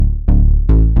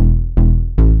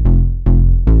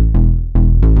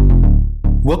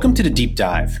Welcome to the Deep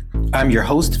Dive. I'm your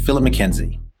host, Philip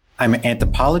McKenzie. I'm an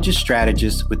anthropologist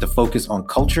strategist with a focus on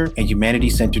culture and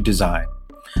humanity-centered design.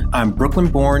 I'm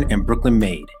Brooklyn-born and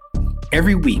Brooklyn-made.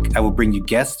 Every week, I will bring you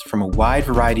guests from a wide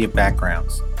variety of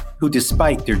backgrounds who,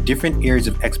 despite their different areas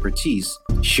of expertise,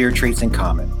 share traits in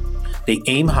common. They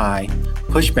aim high,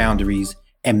 push boundaries,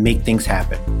 and make things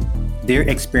happen. Their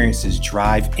experiences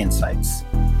drive insights.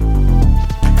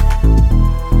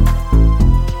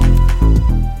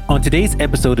 On today's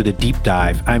episode of The Deep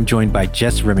Dive, I'm joined by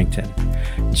Jess Rimington.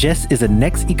 Jess is a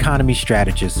next economy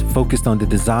strategist focused on the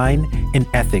design and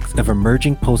ethics of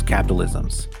emerging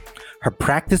post-capitalisms. Her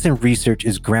practice and research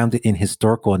is grounded in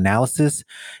historical analysis,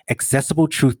 accessible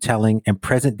truth-telling, and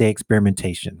present-day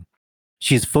experimentation.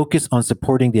 She is focused on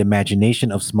supporting the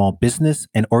imagination of small business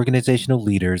and organizational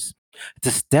leaders to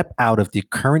step out of the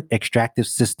current extractive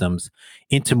systems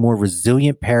into more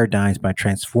resilient paradigms by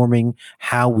transforming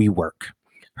how we work.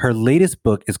 Her latest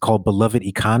book is called Beloved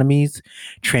Economies,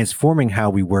 Transforming How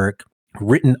We Work,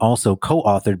 written also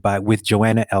co-authored with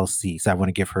Joanna L.C. So I want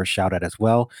to give her a shout out as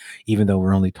well, even though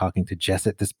we're only talking to Jess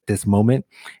at this moment.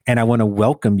 And I want to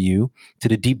welcome you to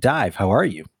the Deep Dive. How are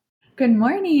you? Good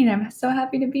morning. I'm so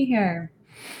happy to be here.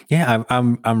 Yeah,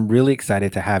 I'm really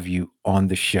excited to have you on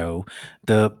the show.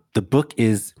 The book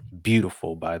is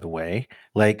beautiful, by the way.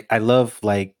 Like I love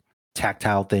like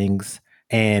tactile things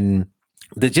and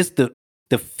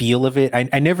the feel of it.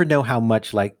 I never know how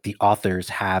much like the authors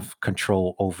have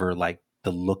control over like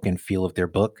the look and feel of their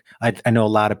book. I know a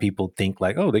lot of people think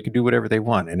like, oh, they can do whatever they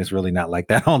want, and it's really not like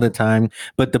that all the time.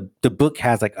 But the book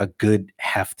has like a good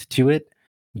heft to it,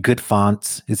 good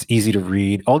fonts. It's easy to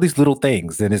read. All these little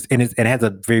things, and it has a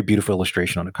very beautiful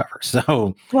illustration on the cover.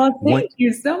 So, Well, thank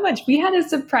you so much. We had a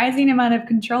surprising amount of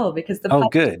control because the oh,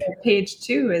 publisher, good. Page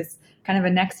Two, is kind of a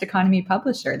next economy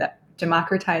publisher that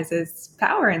democratizes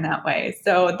power in that way.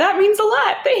 So that means a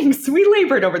lot. Thanks. We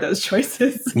labored over those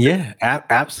choices. Yeah,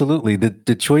 absolutely.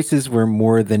 The choices were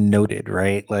more than noted,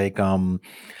 right? Like,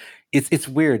 it's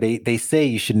weird. They say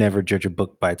you should never judge a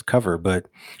book by its cover, but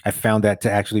I found that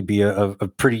to actually be a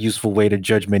pretty useful way to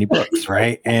judge many books,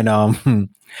 right? And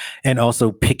and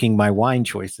also picking my wine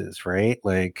choices, right?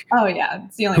 Like, Oh yeah,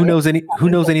 it's the only way. who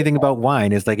knows anything about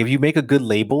wine? Is like if you make a good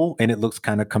label and it looks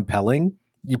kind of compelling,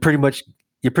 you pretty much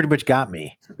got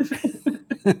me.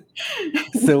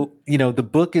 So, the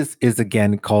book is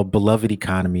again called Beloved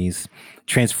Economies,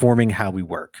 Transforming How We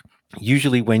Work.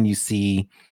 Usually when you see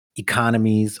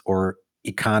economies or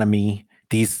economy,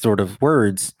 these sort of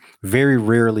words, very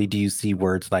rarely do you see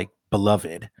words like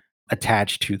beloved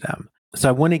attached to them. So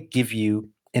I want to give you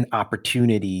an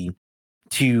opportunity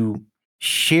to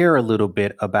share a little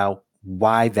bit about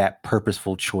why that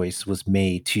purposeful choice was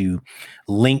made to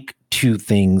link two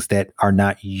things that are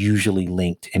not usually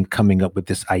linked and coming up with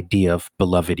this idea of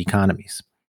beloved economies.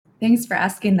 Thanks for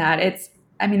asking that.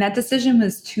 That decision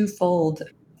was twofold,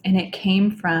 and it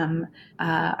came from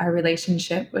our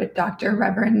relationship with Dr.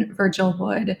 Reverend Virgil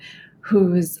Wood,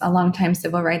 who's a longtime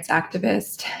civil rights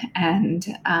activist and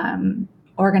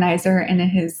organizer in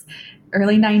his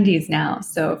early 90s now.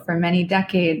 So for many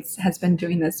decades has been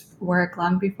doing this work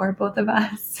long before both of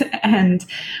us. And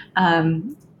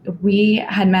we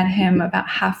had met him about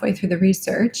halfway through the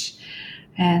research.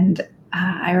 And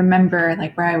I remember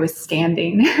like where I was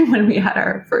standing when we had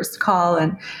our first call,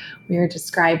 and we were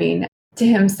describing to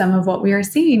him some of what we were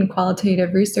seeing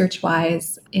qualitative research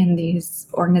wise in these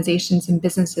organizations and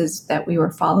businesses that we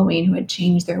were following who had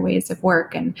changed their ways of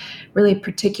work in really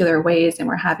particular ways and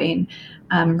were having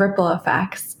ripple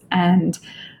effects. And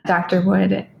Dr.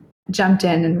 Wood jumped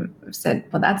in and said,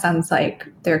 well, that sounds like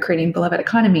they're creating beloved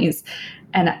economies.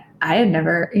 And I had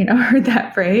never, heard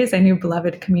that phrase. I knew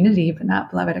beloved community, but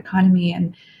not beloved economy.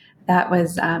 And that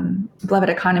was beloved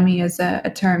economy is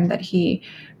a term that he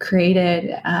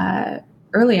created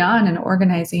early on in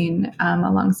organizing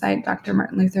alongside Dr.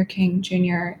 Martin Luther King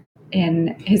Jr.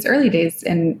 in his early days,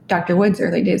 in Dr. Wood's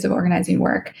early days of organizing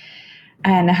work,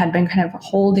 and had been kind of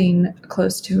holding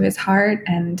close to his heart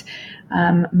and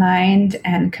mind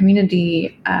and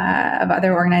community of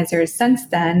other organizers since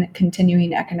then,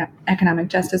 continuing economic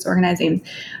justice organizing,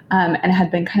 and had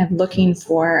been kind of looking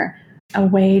for a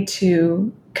way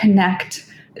to connect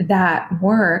that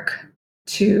work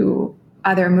to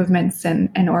other movements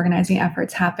and organizing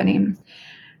efforts happening.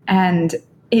 And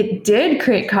it did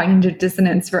create cognitive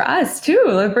dissonance for us too.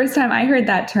 The first time I heard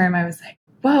that term, I was like,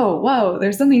 whoa,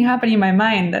 there's something happening in my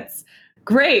mind that's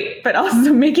great, but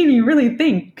also making me really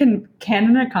think, can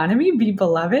an economy be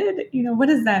beloved? What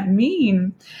does that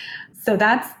mean? So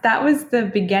that was the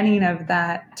beginning of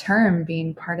that term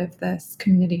being part of this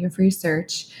community of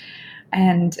research.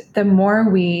 And the more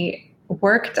we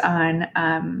worked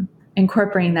on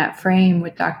incorporating that frame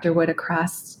with Dr. Wood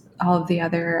across all of the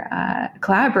other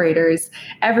collaborators,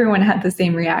 everyone had the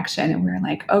same reaction. And we were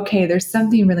like, okay, there's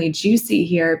something really juicy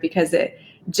here, because it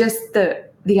just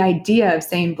the idea of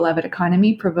saying beloved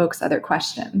economy provokes other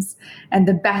questions. And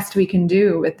the best we can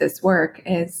do with this work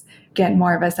is get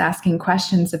more of us asking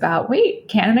questions about, wait,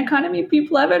 can an economy be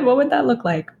beloved? What would that look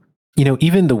like?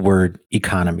 Even the word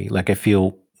economy, like I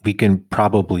feel we can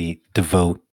probably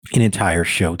devote an entire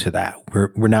show to that.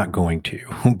 We're not going to,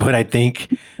 but I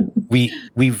think we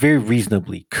very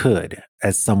reasonably could,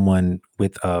 as someone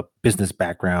with a business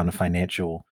background, a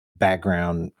financial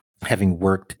background, having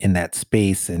worked in that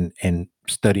space and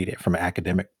studied it from an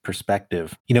academic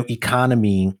perspective.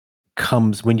 Economy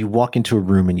comes when you walk into a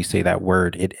room and you say that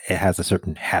word, it has a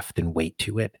certain heft and weight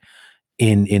to it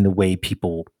in the way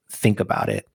people think about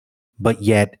it. But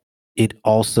yet it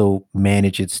also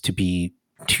manages to be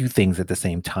two things at the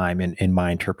same time in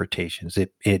my interpretations.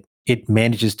 It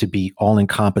manages to be all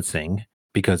encompassing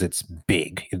because it's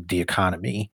big, the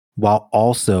economy, while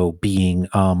also being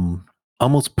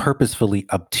almost purposefully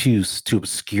obtuse to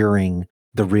obscuring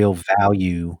the real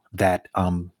value that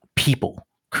people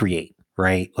create,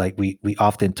 right? Like we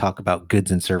often talk about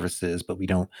goods and services, but we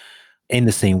don't in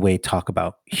the same way talk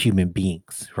about human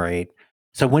beings, right?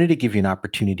 So I wanted to give you an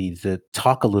opportunity to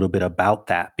talk a little bit about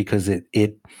that, because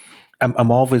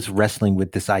I'm always wrestling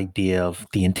with this idea of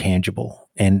the intangible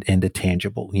and the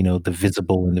tangible, the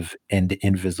visible and the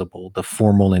invisible, the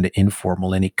formal and the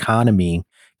informal. And economy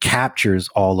captures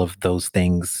all of those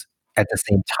things at the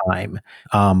same time,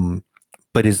 um,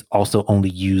 but is also only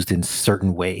used in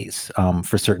certain ways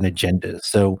for certain agendas.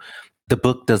 So the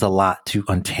book does a lot to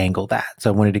untangle that.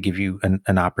 So I wanted to give you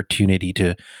an opportunity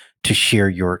to share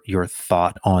your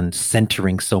thought on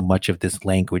centering so much of this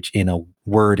language in a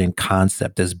word and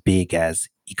concept as big as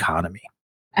economy.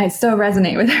 I so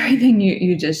resonate with everything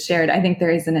you just shared. I think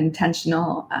there is an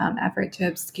intentional effort to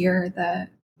obscure the.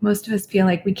 Most of us feel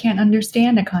like we can't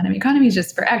understand economy. Economy is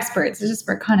just for experts. It's just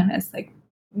for economists. Like,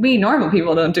 we normal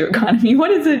people don't do economy.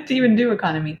 What is it to even do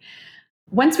economy?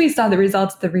 Once we saw the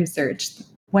results of the research,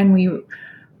 when we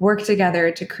worked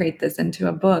together to create this into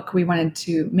a book, we wanted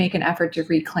to make an effort to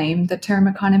reclaim the term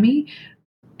economy.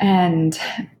 And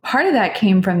part of that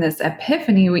came from this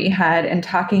epiphany we had in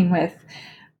talking with,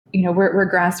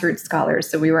 we're grassroots scholars,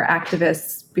 so we were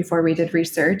activists before we did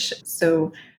research.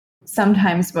 So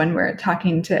sometimes when we're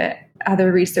talking to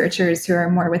other researchers who are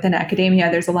more within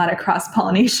academia, there's a lot of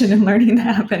cross-pollination and learning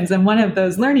that happens. And one of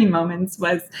those learning moments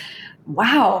was,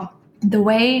 wow, the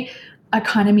way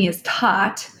economy is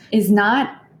taught is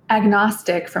not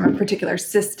agnostic from a particular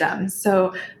system.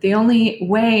 So the only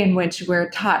way in which we're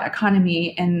taught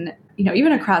economy in,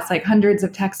 even across like hundreds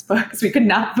of textbooks, we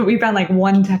found like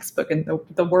one textbook in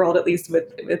the world, at least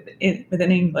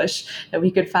within English, that we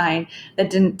could find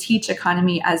that didn't teach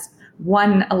economy as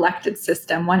one elected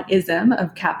system, one ism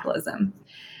of capitalism.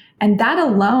 And that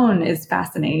alone is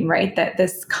fascinating, right? That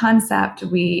this concept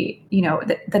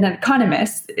that an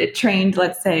economist trained,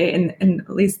 let's say, in at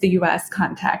least the US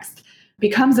context,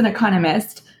 becomes an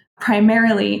economist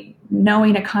primarily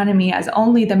knowing economy as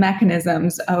only the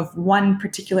mechanisms of one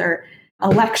particular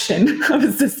election of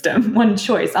a system, one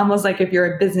choice. Almost like if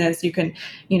you're a business, you can,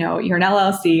 you're an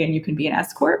LLC and you can be an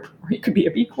S Corp or you could be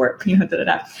a B Corp,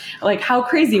 Like, how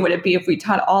crazy would it be if we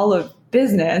taught all of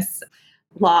business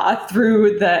law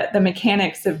through the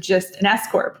mechanics of just an S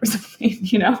Corp or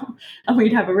something, and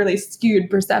we'd have a really skewed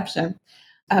perception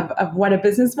of what a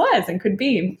business was and could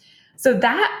be. So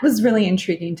that was really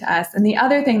intriguing to us. And the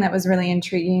other thing that was really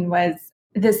intriguing was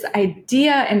this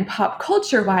idea in pop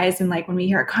culture wise, and like when we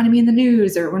hear economy in the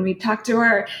news or when we talk to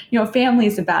our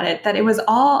families about it, that it was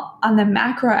all on the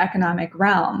macroeconomic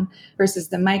realm versus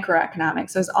the microeconomic.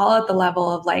 So it's all at the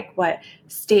level of like what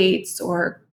states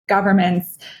or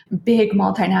governments, big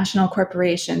multinational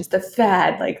corporations, the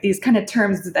Fed, like these kind of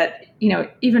terms that,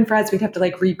 even for us, we'd have to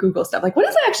like re-Google stuff. Like, what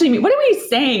does that actually mean? What are we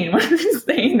saying? What are we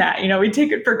saying that? We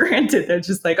take it for granted. They're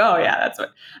just like, oh yeah, that's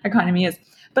what economy is.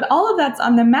 But all of that's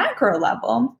on the macro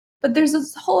level. But there's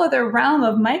this whole other realm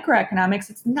of microeconomics.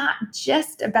 It's not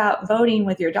just about voting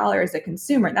with your dollar as a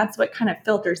consumer. That's what kind of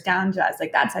filters down to us.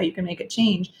 Like, that's how you can make a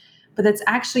change. But it's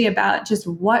actually about just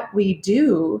what we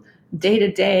do day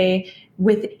to day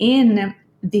within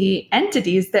the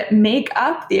entities that make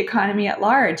up the economy at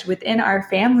large, within our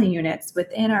family units,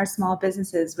 within our small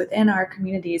businesses, within our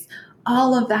communities.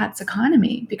 All of that's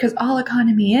economy, because all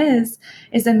economy is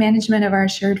a management of our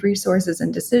shared resources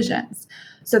and decisions.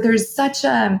 So there's such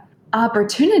an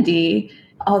opportunity,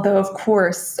 although of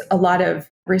course a lot of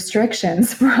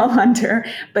restrictions we're all under,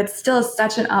 but still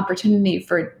such an opportunity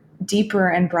for deeper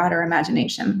and broader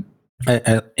imagination.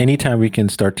 Anytime we can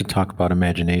start to talk about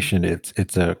imagination,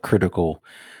 it's a critical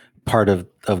part of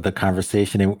the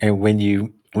conversation. And when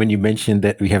you mentioned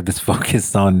that we have this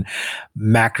focus on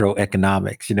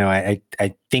macroeconomics,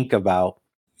 I think about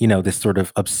this sort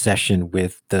of obsession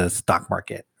with the stock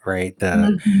market, right?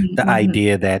 Mhm, The mhm,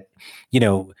 idea that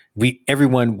we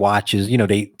everyone watches,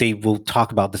 they will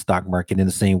talk about the stock market in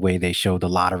the same way they show the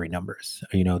lottery numbers,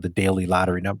 the daily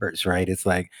lottery numbers, right? It's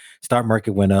like stock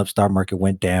market went up, stock market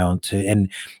went down,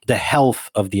 and the health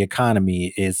of the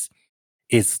economy is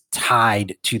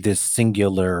tied to this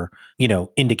singular,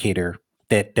 indicator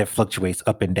that fluctuates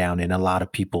up and down in a lot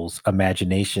of people's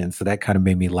imagination. So that kind of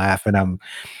made me laugh. And I'm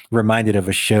reminded of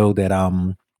a show that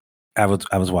I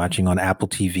was watching on Apple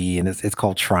TV, and it's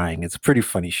called Trying. It's a pretty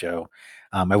funny show.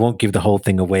 I won't give the whole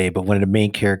thing away, but one of the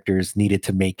main characters needed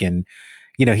to make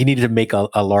he needed to make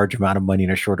a large amount of money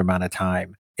in a short amount of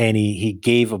time. And he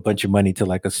gave a bunch of money to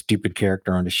like a stupid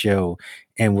character on the show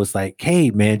and was like,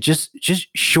 "Hey man, just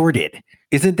short it.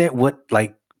 Isn't that what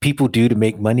like people do to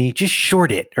make money? Just short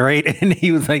it, right?" And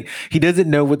he was like, he doesn't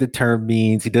know what the term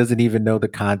means. He doesn't even know the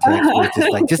context, but it's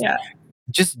just like yeah,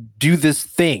 just do this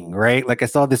thing, right? Like I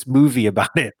saw this movie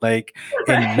about it, like,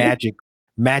 and right.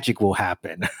 magic will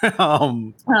happen.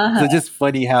 um, so Uh-huh. just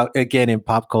funny how again in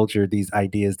pop culture these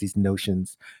ideas, these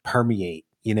notions permeate.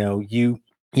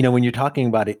 When you're talking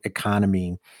about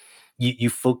economy, you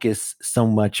focus so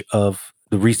much of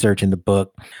the research in the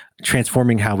book.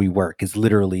 Transforming how we work is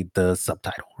literally the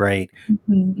subtitle, right?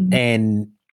 Mhm, And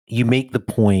you make the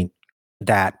point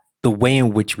that the way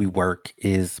in which we work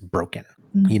is broken.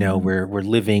 mhm, We're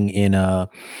living in a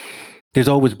there's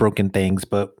always broken things,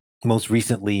 but most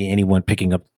recently anyone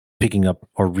picking up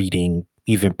or reading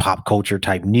even pop culture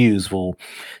type news will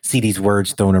see these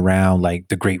words thrown around like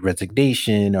the great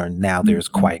resignation, or now there's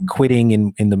quiet mhm, quitting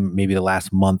in the maybe the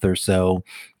last month or so.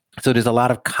 So there's a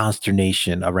lot of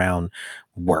consternation around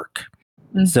work.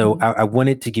 So mhm. I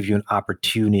wanted to give you an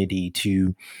opportunity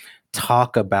to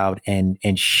talk about and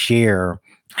share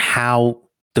how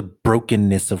the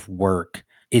brokenness of work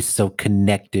is so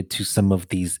connected to some of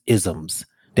these isms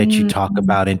that you talk Mhm.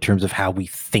 about in terms of how we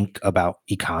think about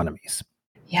economies.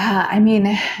 Yeah, I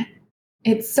mean,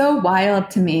 it's so wild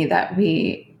to me that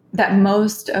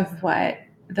most of what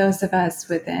those of us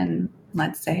within,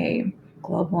 let's say,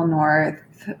 global north,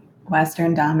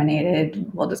 Western dominated,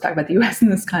 we'll just talk about the US in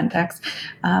this context,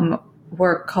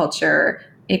 work culture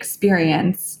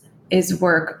experience is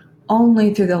work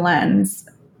only through the lens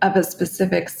of a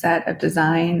specific set of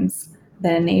designs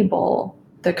that enable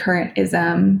the current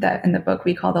ism that in the book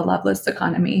we call the loveless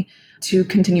economy to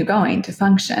continue going, to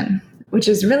function, which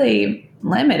is really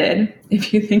limited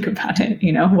if you think about it,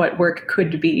 what work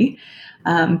could be.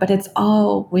 But it's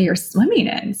all we are swimming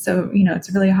in. So,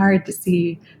 it's really hard to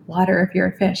see water if you're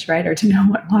a fish, right? Or to know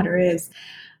what water is.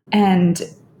 And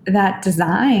that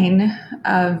design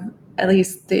of at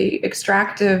least the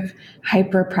extractive,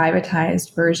 hyper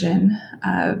privatized version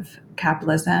of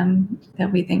capitalism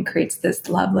that we think creates this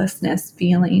lovelessness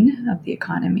feeling of the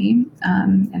economy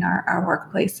in our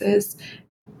workplaces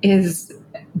is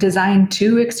designed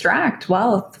to extract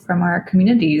wealth from our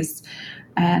communities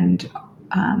and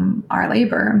our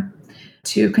labor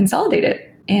to consolidate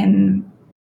it in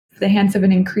the hands of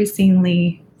an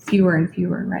increasingly fewer and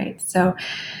fewer, right? So,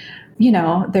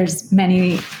 there's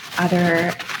many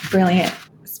other brilliant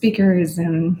speakers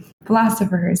and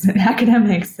philosophers and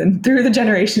academics and through the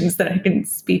generations that I can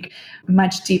speak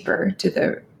much deeper to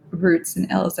the roots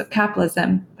and ills of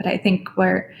capitalism. But I think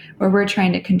where we're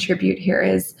trying to contribute here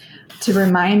is to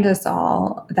remind us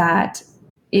all that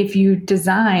if you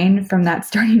design from that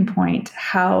starting point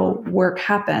how work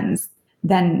happens,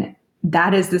 then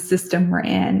that is the system we're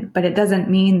in. But it doesn't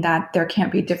mean that there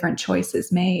can't be different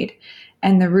choices made.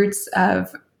 And the roots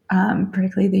of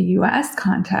particularly the US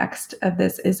context of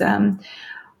this ism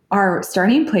are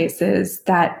starting places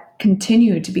that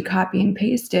continue to be copy and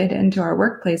pasted into our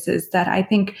workplaces that I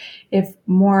think if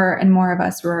more and more of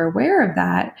us were aware of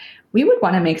that, we would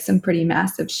want to make some pretty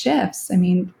massive shifts. I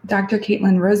mean, Dr.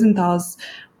 Caitlin Rosenthal's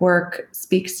work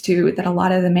speaks to that a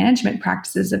lot of the management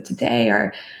practices of today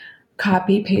are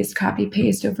copy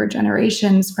paste over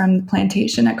generations from the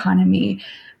plantation economy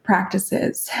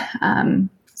practices.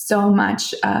 So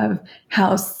much of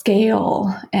how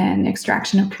scale and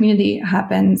extraction of community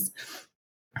happens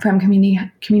from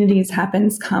communities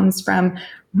happens comes from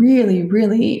really,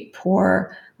 really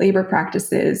poor labor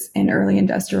practices in early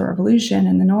industrial revolution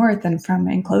in the north, and from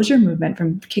enclosure movement,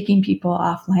 from kicking people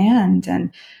off land,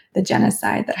 and the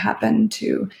genocide that happened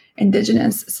to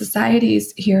indigenous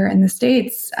societies here in the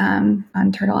States on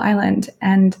Turtle Island.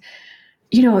 And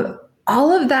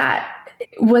all of that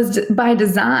was by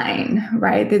design,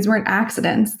 right? These weren't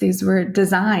accidents. These were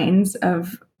designs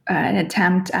of an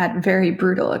attempt at very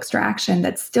brutal extraction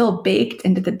that's still baked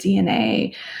into the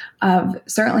DNA of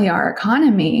certainly our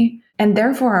economy and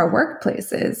therefore our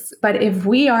workplaces. But if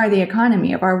we are the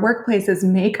economy, if our workplaces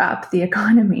make up the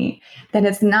economy, then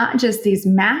it's not just these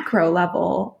macro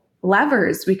level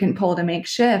levers we can pull to make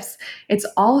shifts. It's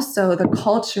also the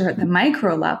culture at the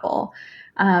micro level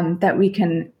that we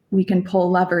can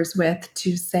pull levers with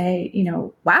to say,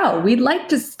 wow, we'd like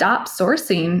to stop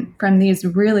sourcing from these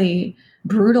really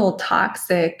brutal,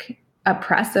 toxic,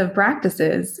 oppressive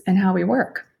practices in how we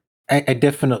work. I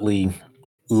definitely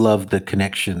love the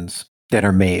connections that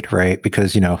are made, right?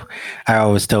 Because, I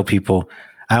always tell people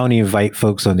I only invite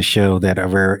folks on the show that are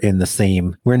we're in the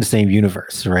same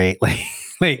universe, right?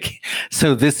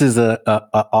 So this is a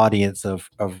audience of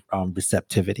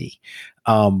receptivity.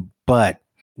 But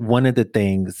one of the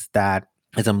things that,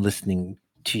 as I'm listening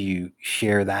to you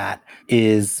share that,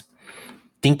 is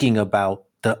thinking about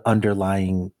the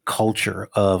underlying culture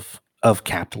of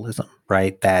capitalism,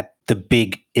 right? That the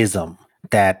big ism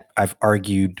that I've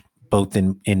argued both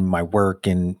in my work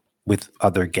and with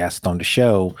other guests on the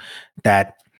show,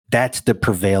 that that's the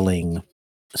prevailing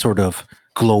sort of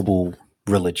global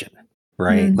religion,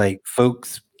 right? Mm, Like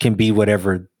folks can be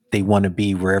whatever they want to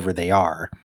be wherever they are,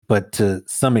 but to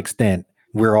some extent,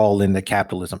 we're all in the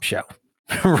capitalism show,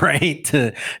 right?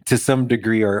 To some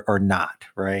degree or not,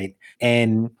 right?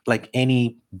 And like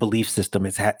any belief system,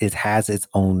 it has its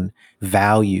own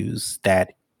values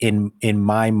that, in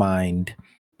my mind,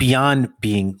 beyond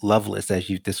being loveless, as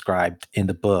you've described in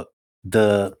the book,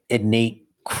 the innate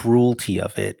cruelty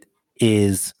of it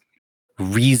is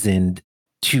reasoned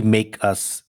to make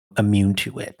us immune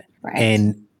to it. right.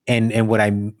 And what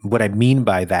I mean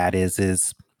by that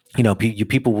is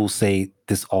people will say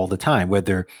this all the time,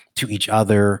 whether to each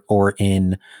other or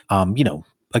in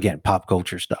again, pop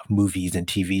culture stuff, movies and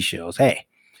TV shows. Hey,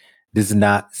 it's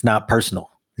not personal.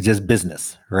 It's just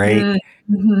business, right? Mm,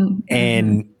 mhm,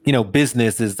 mhm, And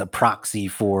business is a proxy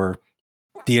for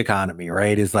the economy,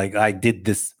 right? It's like I did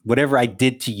this, whatever I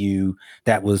did to you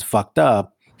that was fucked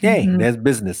up. Hey, mhm. that's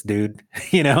business, dude.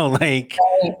 Like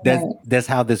Right, right. that's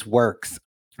how this works.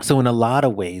 So in a lot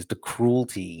of ways, the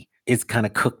cruelty is kind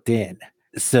of cooked in.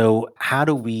 So how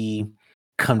do we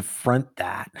confront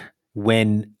that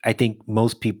when I think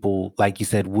most people, like you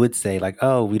said, would say like,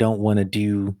 oh, we don't want to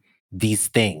do these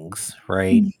things,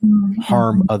 right? Mhm,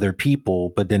 Harm mhm, other people,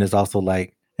 but then it's also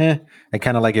like, I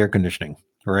kind of like air conditioning,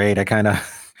 right? I kind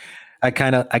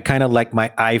of like my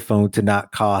iPhone to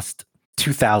not cost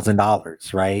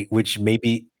 $2,000, right? Which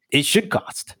maybe it should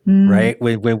cost, mm, right?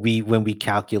 When we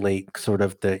calculate sort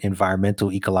of the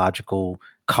environmental ecological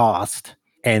cost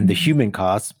and the mhm, human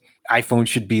cost, iPhones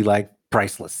should be like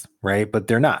priceless, right? But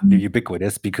they're not. They're mhm,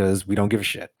 ubiquitous because we don't give a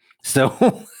shit.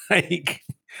 So like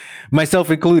myself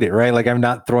included, right? Like I'm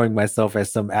not throwing myself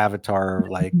as some avatar of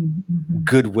like mhm, mhm.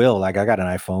 goodwill. Like I got an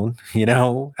iPhone,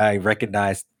 I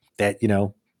recognize that,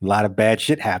 a lot of bad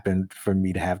shit happened for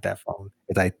me to have that phone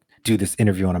as I do this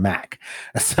interview on a Mac.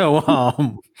 So,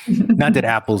 not that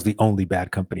Apple's the only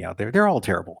bad company out there. They're all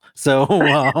terrible. So,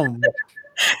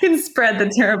 Can spread the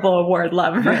terrible award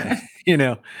love yeah,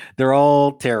 around. they're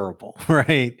all terrible,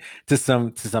 right? To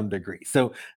some degree.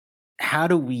 So, how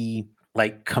do we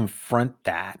like confront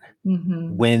that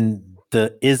Mhm, when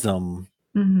the ism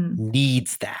mhm,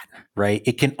 needs that, right?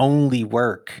 It can only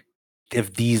work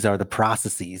if these are the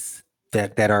processes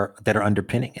that are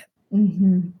underpinning it.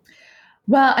 mhm.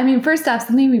 Well, I mean, first off,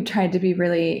 something we've tried to be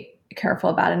really careful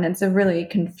about, and it's a really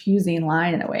confusing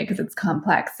line in a way because it's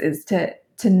complex, is to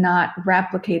not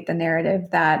replicate the narrative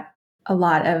that a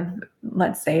lot of,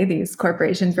 let's say, these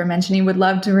corporations we're mentioning would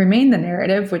love to remain the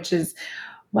narrative, which is,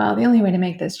 well, the only way to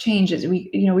make this change is we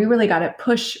really got to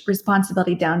push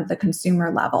responsibility down to the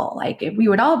consumer level. Like if we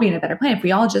would all be in a better place if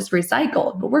we all just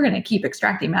recycled, but we're going to keep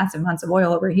extracting massive amounts of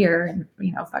oil over here and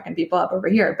fucking people up over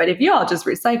here. But if you all just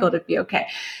recycled, it'd be okay.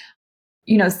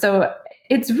 So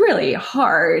it's really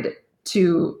hard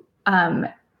to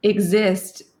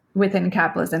exist within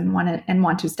capitalism and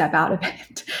want to step out of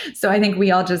it. So I think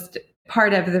we all just,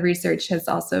 part of the research has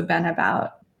also been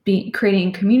about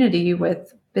creating community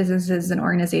with businesses and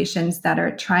organizations that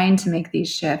are trying to make these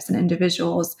shifts and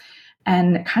individuals,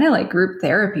 and kind of like group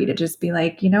therapy to just be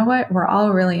like, you know what, we're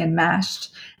all really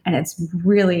enmeshed, and it's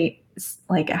really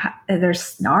like there's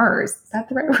snars. Is that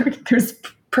the right word? There's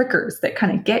prickers that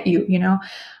kind of get you.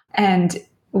 And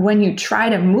when you try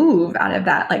to move out of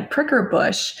that like pricker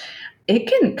bush, it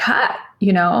can cut,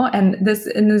 and this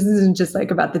isn't just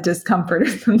like about the discomfort or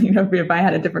something. If I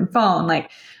had a different phone, like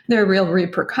there are real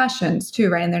repercussions too,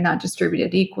 right? And they're not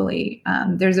distributed equally.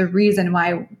 There's a reason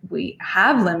why we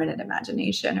have limited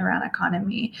imagination around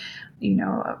economy,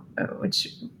 which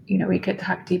we could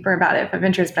talk deeper about it if of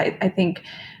interest. But I think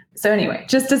so. Anyway,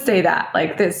 just to say that,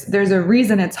 like this, there's a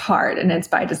reason it's hard, and it's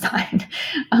by design.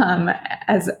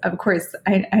 As of course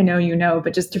I know,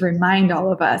 but just to remind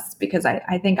all of us, because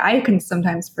I think I can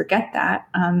sometimes forget that,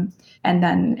 and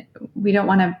then we don't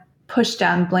want to push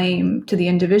down blame to the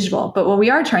individual. But what we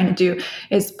are trying to do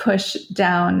is push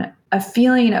down a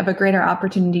feeling of a greater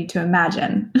opportunity to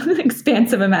imagine,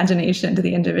 expansive imagination to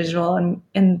the individual. And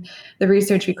in the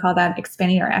research, we call that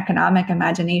expanding our economic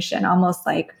imagination, almost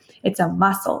like it's a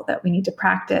muscle that we need to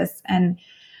practice. And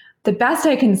the best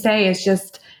I can say is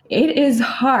just, it is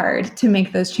hard to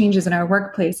make those changes in our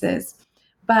workplaces.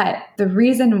 But the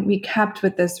reason we kept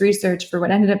with this research for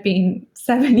what ended up being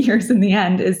 7 years in the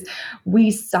end is we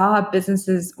saw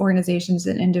businesses, organizations,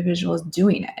 and individuals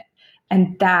doing it.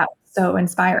 And that was so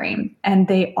inspiring. And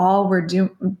they all were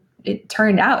doing, it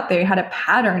turned out they had a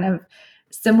pattern of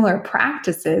similar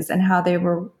practices and how they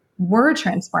were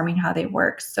transforming how they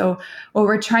work. So what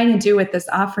we're trying to do with this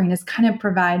offering is kind of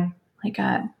provide like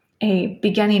a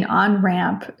beginning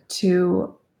on-ramp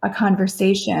to a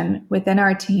conversation within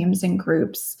our teams and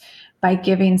groups by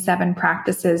giving 7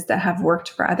 practices that have worked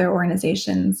for other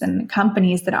organizations and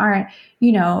companies that aren't,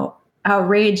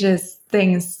 outrageous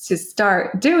things to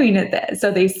start doing it. So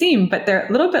they seem, but they're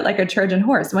a little bit like a Trojan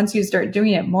horse. Once you start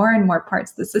doing it, more and more parts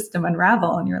of the system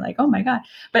unravel, and you're like, oh my God.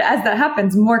 But as that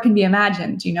happens, more can be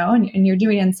imagined, and you're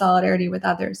doing it in solidarity with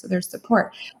others. So there's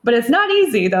support. But it's not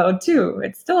easy though, too.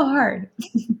 It's still hard.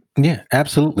 Yeah,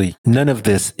 absolutely. None of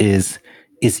this is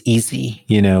easy,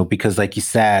 because like you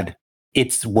said,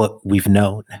 it's what we've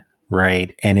known,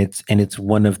 right? And it's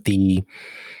one of the,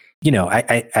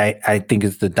 I think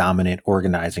it's the dominant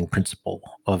organizing principle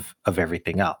of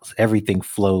everything else. Everything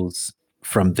flows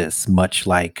from this, much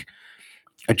like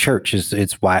a church is.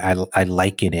 It's why I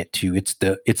liken it to, it's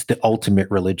the ultimate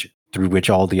religion through which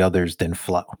all the others then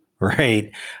flow,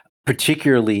 right?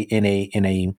 Particularly in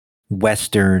a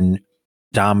Western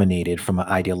dominated from an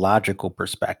ideological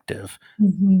perspective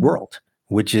world,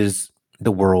 which is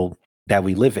the world that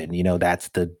we live in. That's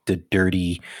the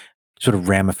dirty sort of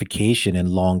ramification and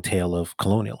long tail of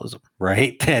colonialism,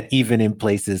 right? That even in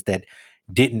places that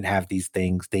didn't have these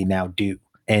things, they now do,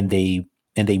 and they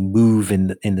move in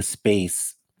the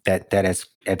space that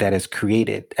has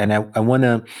created. And I want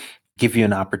to give you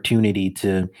an opportunity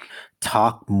to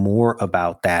talk more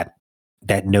about that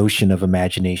notion of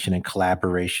imagination and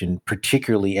collaboration,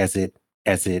 particularly as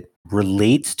it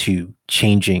relates to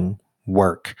changing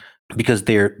work, because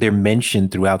they're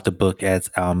mentioned throughout the book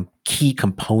as key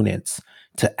components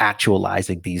to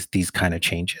actualizing these kind of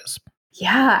changes.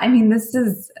 Yeah, I mean, this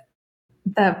is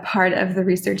the part of the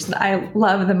research that I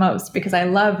love the most, because I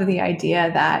love the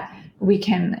idea that we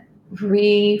can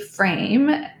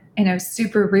reframe in a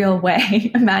super real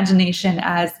way imagination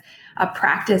as a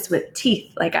practice with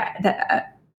teeth. Like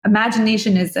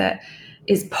imagination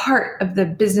is part of the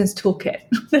business toolkit.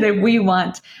 That if we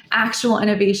want actual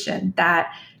innovation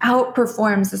that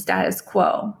outperforms the status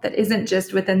quo, that isn't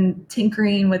just within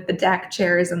tinkering with the deck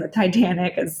chairs and the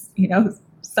Titanic, as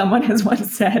someone has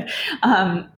once said,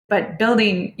 but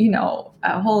building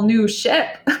a whole new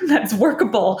ship that's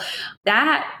workable.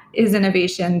 That is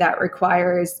innovation that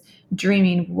requires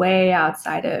dreaming way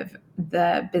outside of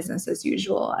the business as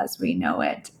usual as we know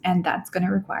it. And that's going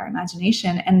to require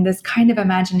imagination, and this kind of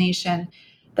imagination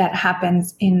that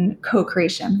happens in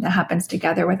co-creation, that happens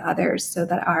together with others, so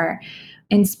that our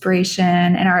inspiration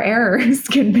and our errors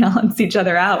can balance each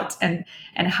other out and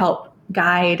help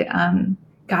guide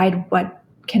what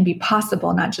can be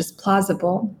possible, not just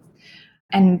plausible.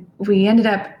 And we ended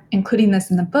up including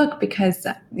this in the book because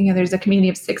there's a community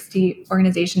of 60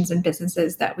 organizations and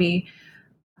businesses that we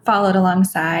followed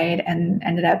alongside and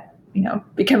ended up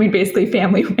becoming basically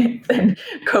family with and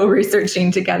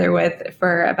co-researching together with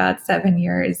for about 7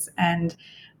 years. And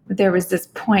there was this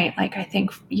point, like I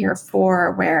think year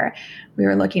 4, where we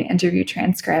were looking at interview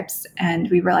transcripts, and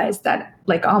we realized that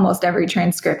like almost every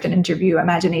transcript and interview,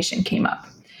 imagination came up.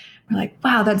 We're like,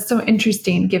 wow, that's so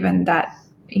interesting, given that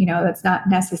that's not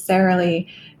necessarily,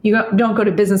 you don't go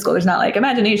to business school, there's not like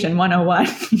imagination 101,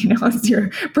 it's your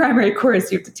primary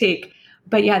course you have to take.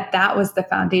 But yet that was the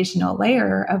foundational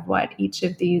layer of what each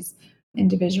of these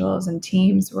individuals and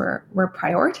teams were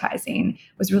prioritizing,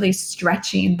 was really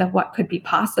stretching the what could be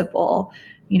possible.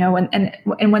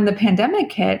 And when the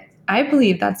pandemic hit, I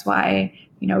believe that's why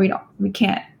we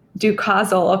can't do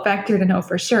causal effect here to know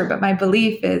for sure, but my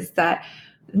belief is that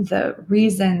the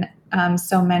reason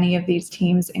so many of these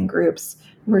teams and groups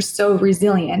were so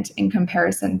resilient in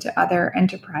comparison to other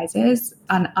enterprises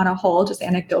on a whole, just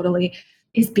anecdotally,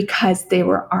 is because they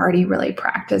were already really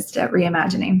practiced at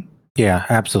reimagining. Yeah,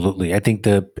 absolutely. I think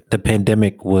the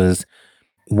pandemic was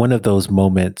one of those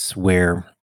moments where,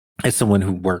 as someone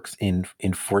who works in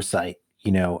foresight,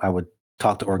 I would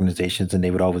talk to organizations and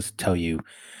they would always tell you,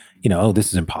 oh, this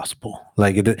is impossible.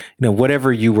 Like,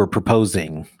 whatever you were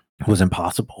proposing was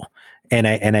impossible. And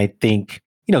I think,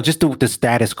 just the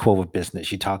status quo of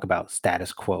business. You talk about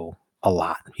status quo a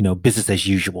lot. Business as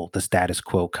usual. The status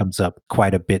quo comes up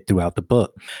quite a bit throughout the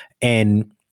book,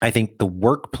 and I think the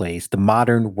workplace, the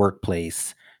modern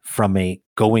workplace, from a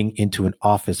going into an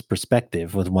office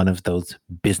perspective, was one of those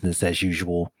business as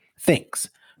usual things,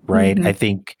 right? Mm-hmm. I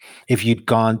think if you'd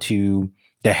gone to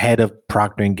the head of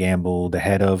Procter and Gamble, the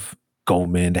head of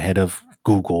Goldman, the head of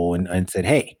Google, and said,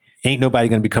 "Hey, ain't nobody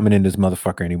going to be coming in this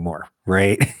motherfucker anymore,"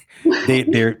 right?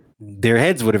 Their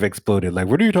heads would have exploded. Like,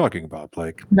 what are you talking about?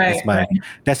 Like, Right, right.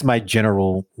 that's my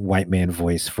general white man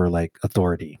voice for like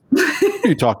authority.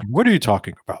 What are you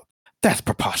talking about? That's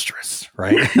preposterous,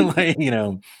 right? Like,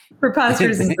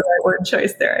 Preposterous is the right word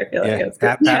choice there. I feel like yeah, it's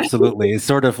good. Yeah. absolutely. It's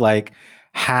sort of like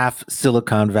half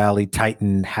Silicon Valley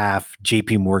Titan, half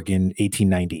JP Morgan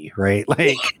 1890, right?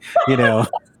 Like,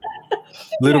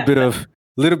 little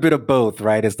Yeah. bit of both,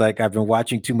 right? It's like I've been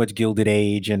watching too much Gilded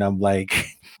Age and I'm like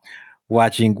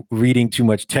reading too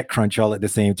much TechCrunch all at the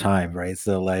same time, right?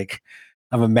 So like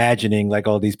I'm imagining like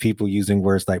all these people using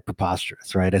words like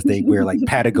preposterous, right? As they wear like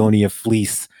Patagonia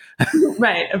fleece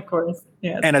Right, of course.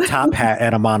 Yes. and a top hat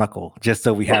and a monocle, just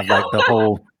so we have like the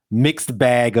whole mixed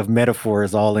bag of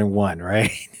metaphors all in one,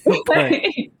 right? but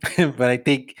Right. but I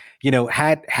think,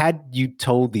 had you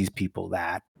told these people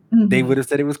that, they would Mhm. have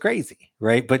said it was crazy,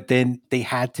 right? But then they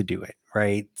had to do it,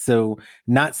 right? So,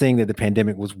 not saying that the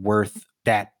pandemic was worth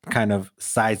that kind of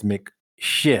seismic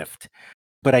shift,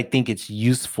 but I think it's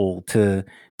useful to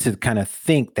kind of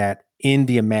think that in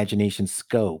the imagination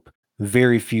scope,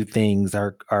 very few things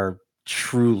are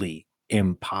truly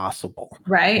impossible.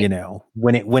 Right.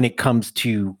 When it comes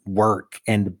to work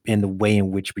and the way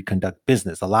in which we conduct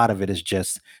business, a lot of it is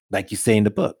just like you say in the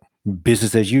book,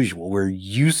 business as usual. We're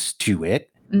used to it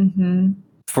Hmm.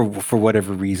 for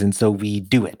whatever reason, so we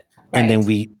do it, and then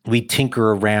Right. we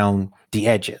tinker around the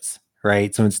edges,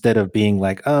 right? So instead of being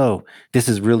like, oh, this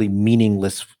is really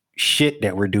meaningless shit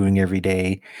that we're doing every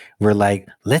day, we're like,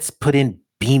 let's put in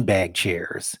beanbag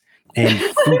chairs and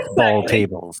foosball Exactly.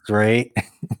 tables, right?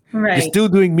 You're Right. still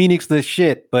doing meaningless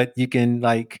shit, but you can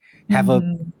like have a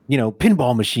Hmm.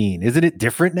 pinball machine. Isn't it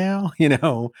different now? Right.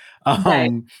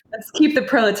 Um, Let's keep the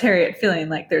proletariat feeling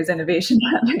like there's innovation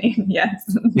happening.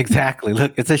 Yes. Exactly.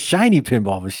 Look, it's a shiny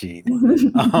pinball machine.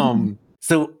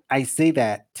 So I say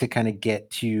that to kind of get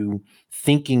to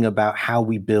thinking about how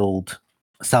we build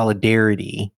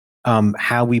solidarity,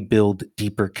 how we build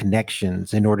deeper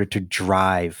connections in order to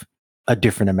drive a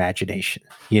different imagination.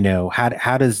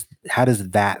 How does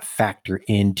that factor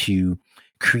into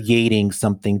creating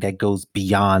something that goes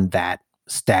beyond that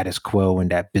status quo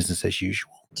and that business as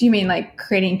usual? Do you mean like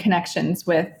creating connections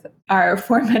with our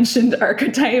aforementioned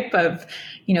archetype of,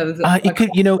 It could,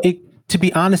 to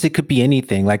be honest, it could be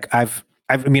anything. Like I've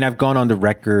gone on the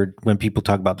record when people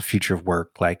talk about the future of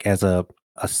work, like as a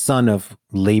son of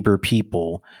labor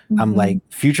people, I'm Mhm. like,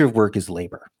 future of work is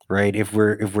labor, right? If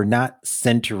we're not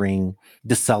centering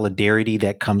the solidarity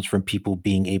that comes from people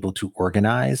being able to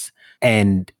organize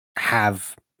and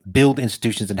have build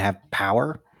institutions and have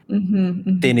power,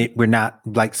 Mhm. then Mhm. we're not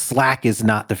like Slack is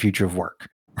not the future of work,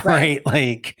 Right. right?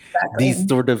 Like these Exactly.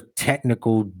 sort of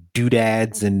technical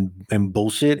doodads and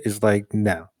bullshit is like,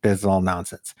 no, that's all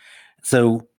nonsense.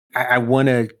 So I want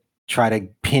to try to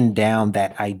pin down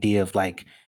that idea of like,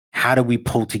 how do we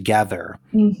pull together,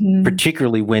 Mhm.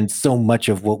 particularly when so much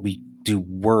of what we do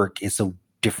work is so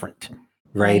different,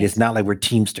 right? It's Right. not like we're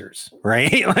Teamsters,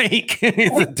 right? Like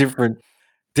it's a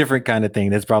different kind of thing.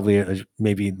 That's probably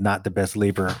maybe not the best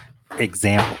labor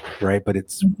example, right? But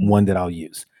it's Mhm. one that I'll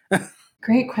use.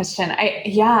 Great question.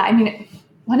 I mean,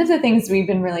 one of the things we've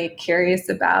been really curious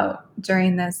about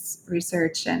during this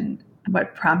research and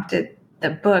what prompted the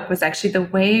book was actually the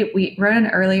way we wrote an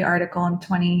early article in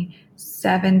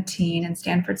 2017 in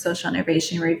Stanford Social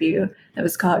Innovation Review that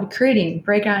was called Creating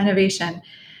Breakout Innovation.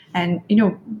 And,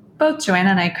 both Joanna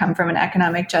and I come from an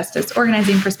economic justice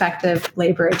organizing perspective,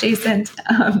 labor adjacent.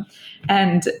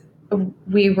 And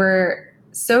we were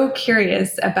so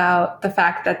curious about the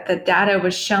fact that the data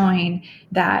was showing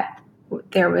that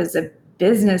there was a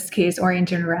business case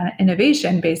oriented around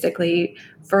innovation, basically,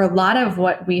 for a lot of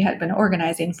what we had been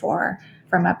organizing for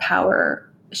from a power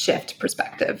shift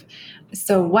perspective.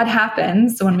 So what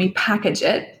happens when we package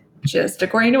it just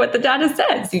according to what the data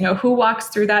says? Who walks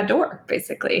through that door,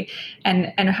 basically,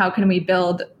 and how can we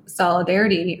build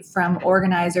solidarity from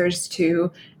organizers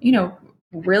to,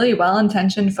 really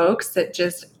well-intentioned folks that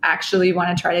just actually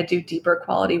want to try to do deeper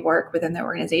quality work within their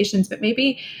organizations. But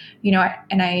maybe, I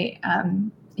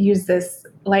use this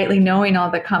lightly, knowing all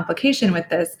the complication with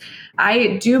this.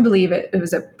 I do believe it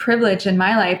was a privilege in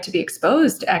my life to be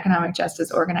exposed to economic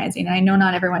justice organizing. And I know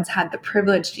not everyone's had the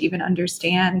privilege to even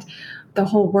understand the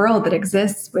whole world that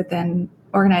exists within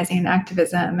organizing and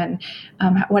activism, and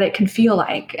what it can feel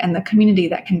like, and the community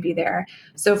that can be there.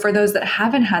 So for those that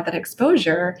haven't had that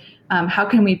exposure, how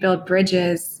can we build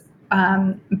bridges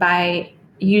by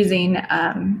using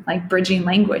like bridging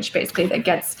language, basically, that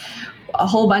gets a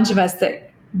whole bunch of us that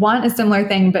want a similar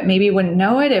thing, but maybe wouldn't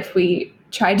know it if we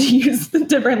tried to use the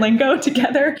different lingo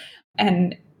together,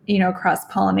 and,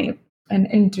 cross-pollinate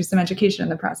and do some education in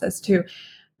the process too.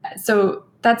 So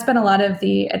that's been a lot of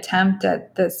the attempt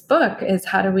at this book, is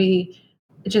how do we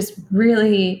just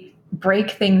really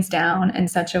break things down in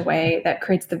such a way that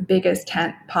creates the biggest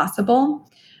tent possible,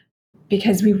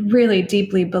 because we really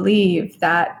deeply believe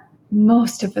that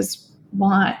most of us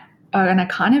want an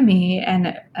economy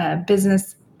and a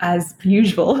business as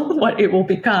usual, what it will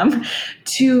become,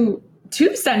 to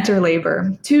center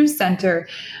labor, to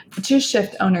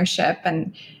shift ownership.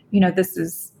 And, this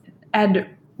is Ed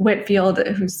Whitfield,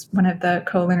 who's one of the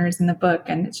co-learners in the book,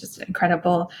 and it's just an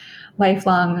incredible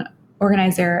lifelong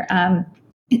organizer.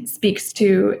 It speaks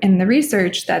to in the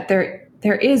research that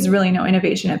there is really no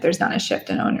innovation if there's not a shift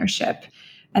in ownership.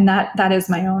 And that is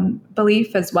my own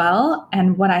belief as well.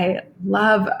 And what I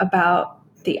love about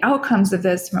the outcomes of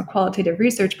this from a qualitative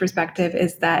research perspective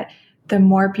is that the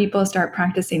more people start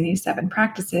practicing these 7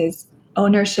 practices,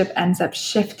 ownership ends up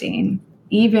shifting,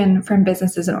 even from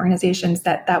businesses and organizations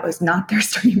that was not their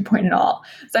starting point at all.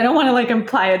 So I don't want to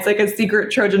imply it's like a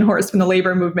secret Trojan horse from the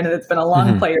labor movement and it's been a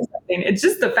long play or something. It's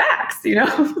just the facts,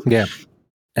 Yeah,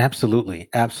 absolutely.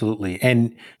 Absolutely.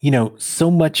 And,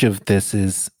 so much of this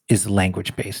is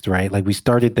language based, right? Like we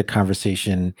started the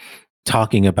conversation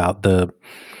talking about the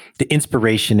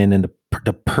inspiration and then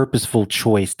the purposeful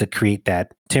choice to create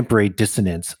that temporary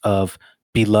dissonance of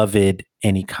beloved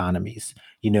and economies.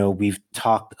 We've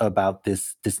talked about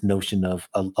this notion of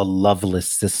a loveless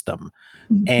system.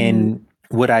 Mm-hmm. And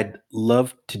what I'd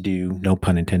love to do, no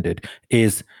pun intended,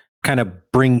 is kind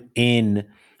of bring in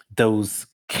those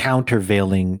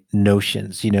countervailing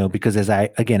notions, because as I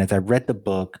read the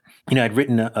book, I'd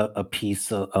written a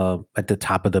piece at the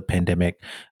top of the pandemic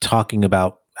talking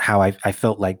about how I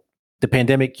felt like the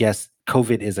pandemic, yes,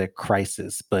 COVID is a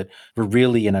crisis, but we're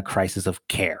really in a crisis of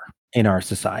care in our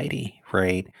society,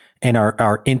 right? And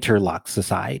our interlocked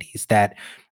societies, that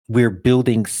we're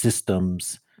building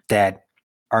systems that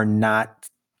are not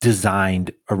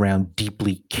designed around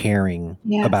deeply caring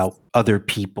about other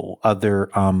people, other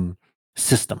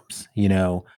systems,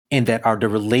 and that the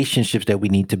relationships that we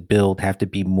need to build have to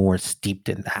be more steeped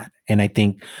in that. And I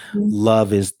think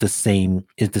love is the same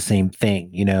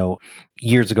thing.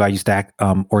 Years ago, I used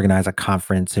to organize a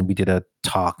conference, and we did a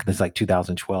talk. This is like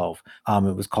 2012.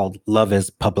 It was called "Love as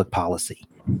Public Policy."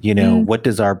 What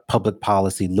does our public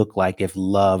policy look like if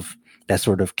love, that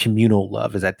sort of communal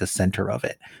love, is at the center of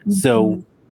it? Mm-hmm. So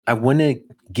I want to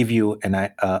give you an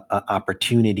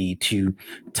opportunity to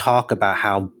talk about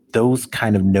how those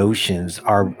kind of notions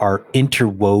are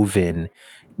interwoven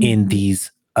in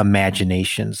these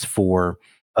imaginations for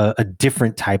a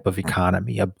different type of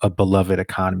economy, a beloved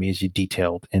economy, as you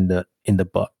detailed in the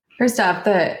book. First off,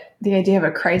 the idea of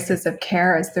a crisis of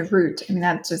care as the root. I mean,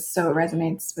 that just so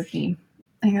resonates with me.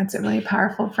 I think that's a really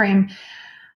powerful frame.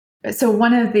 So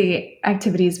one of the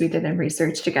activities we did in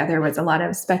research together was a lot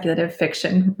of speculative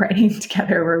fiction writing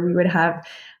together, where we would have,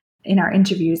 in our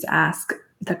interviews, ask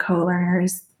the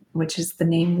co-learners, which is the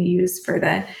name we use for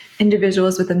the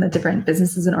individuals within the different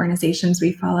businesses and organizations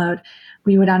we followed.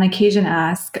 We would on occasion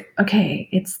ask, okay,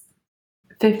 it's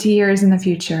 50 years in the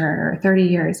future, or 30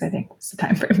 years, I think was the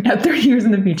time frame. Now, 30 years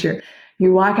in the future,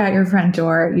 you walk out your front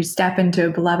door, you step into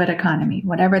a beloved economy,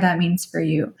 whatever that means for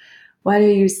you. What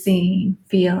are you seeing,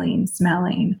 feeling,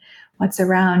 smelling? What's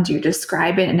around you?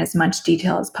 Describe it in as much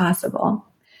detail as possible.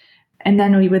 And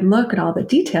then we would look at all the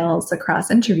details across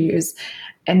interviews.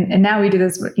 And now we do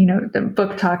this, the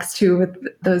book talks too, with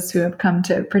those who have come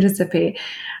to participate.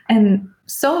 And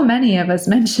so many of us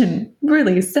mention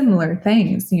really similar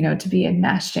things, to be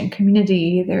enmeshed in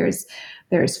community. There's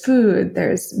there's food,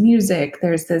 there's music,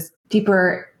 there's this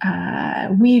deeper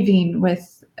weaving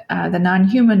with the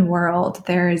non-human world.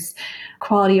 There's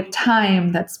quality of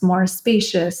time that's more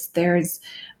spacious. There's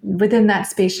within that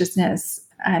spaciousness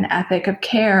an ethic of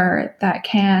care that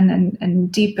can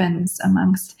and deepens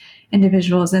amongst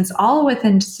individuals. And it's all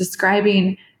within just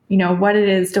describing, what it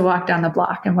is to walk down the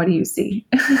block and what do you see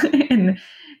in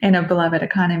a beloved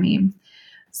economy.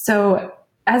 So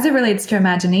as it relates to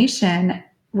imagination,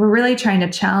 we're really trying to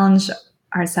challenge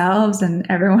ourselves and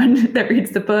everyone that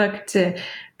reads the book to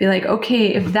be like,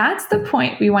 okay, if that's the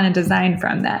point we want to design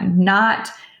from, then not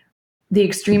the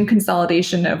extreme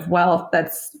consolidation of wealth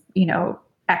that's,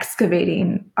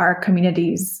 excavating our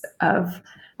communities of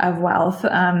wealth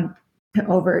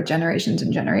over generations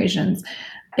and generations.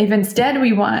 If instead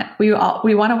we want to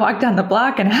walk down the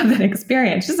block and have that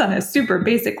experience just on a super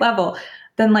basic level,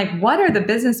 then what are the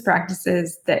business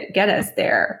practices that get us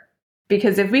there?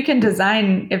 Because if we can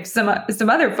design, if some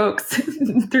other folks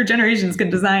through generations can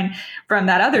design from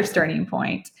that other starting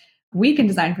point, we can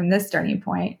design from this starting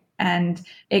point, and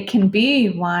it can be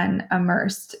one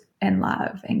immersed in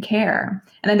love and care.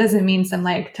 And that doesn't mean some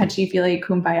touchy-feely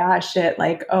kumbaya shit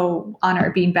on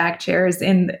our beanbag chairs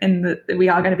we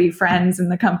all got to be friends in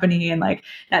the company, and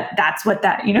that's what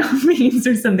that means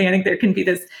or something. I think there can be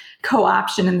this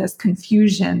co-option and this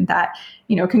confusion that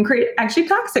can create actually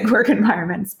toxic work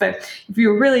environments. But if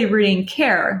you're really rooting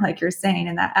care, like you're saying,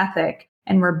 in that ethic,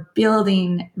 and we're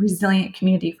building resilient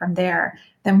community from there,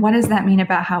 then what does that mean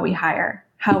about how we hire,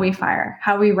 how we fire,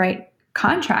 how we write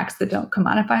contracts that don't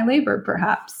commodify labor,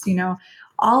 perhaps?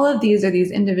 All of these are these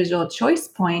individual choice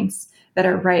points that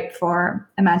are ripe for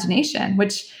imagination,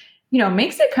 which,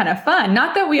 makes it kind of fun.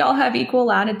 Not that we all have equal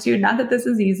latitude, not that this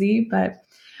is easy, but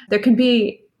there can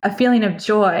be a feeling of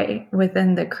joy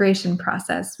within the creation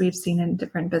process we've seen in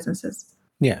different businesses.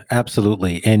 Yeah,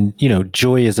 absolutely. And,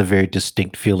 joy is a very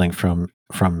distinct feeling from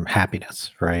happiness,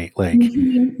 right?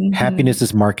 Happiness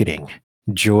is marketing.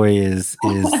 Joy is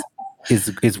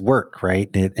work, right?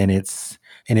 And it's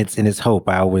hope.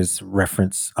 I always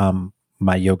reference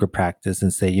my yoga practice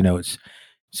and say, it's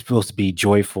supposed to be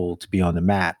joyful to be on the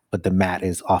mat, but the mat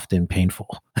is often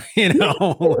painful,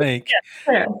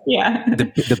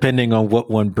 depending on what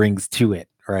one brings to it,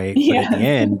 right? Yeah. But at the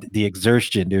end, the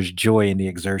exertion, there's joy in the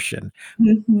exertion.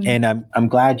 Mm-hmm. And I'm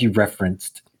glad you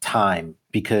referenced time,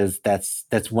 because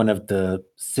that's one of the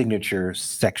signature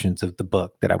sections of the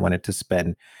book that I wanted to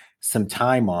spend some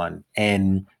time on.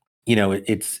 And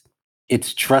it's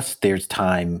trust there's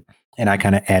time, and I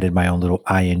kind of added my own little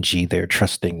ing there,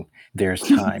 trusting there's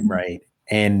time, right?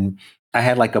 And I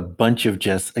had a bunch of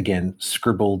just, again,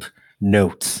 scribbled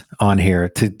notes on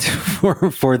here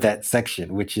for that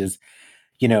section, which is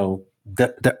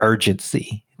the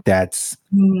urgency that's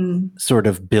sort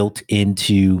of built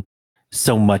into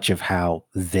so much of how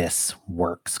this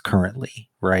works currently,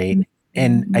 right?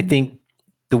 And I think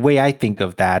the way I think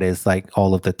of that is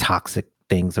all of the toxic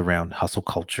things around hustle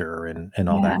culture and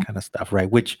all that kind of stuff,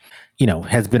 right? Which,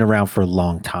 has been around for a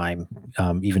long time,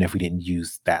 even if we didn't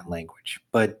use that language.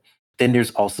 But then there's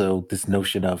also this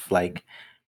notion of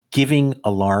giving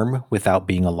alarm without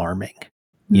being alarming,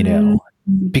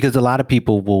 because a lot of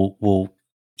people will,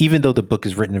 even though the book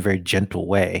is written in a very gentle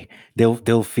way,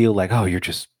 they'll feel oh, you're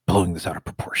just blowing this out of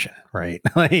proportion, right?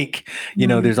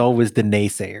 There's always the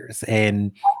naysayers,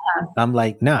 and I'm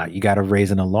nah, you got to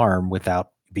raise an alarm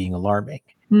without being alarming.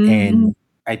 And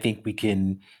I think we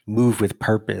can move with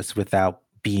purpose without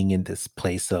being in this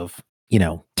place of,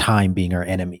 time being our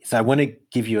enemy. So I want to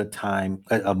give you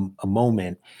a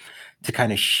moment to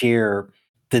kind of share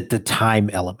the time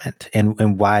element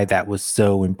and why that was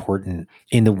so important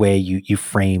in the way you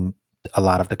frame a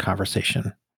lot of the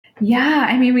conversation. Yeah,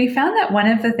 I mean, we found that one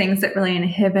of the things that really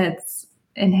inhibits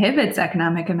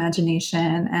economic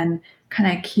imagination and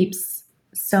kind of keeps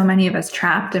so many of us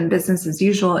trapped in business as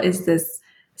usual is this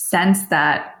sense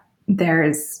that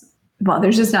there's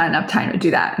just not enough time to do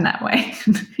that in that way.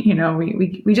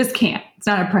 We just can't. It's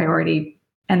not a priority.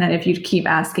 And then if you keep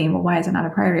asking, well, why is it not a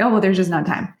priority? Oh, well, there's just not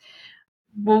time.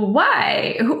 Well,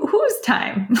 why? Whose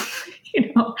time?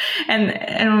 And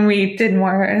when we did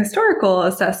more historical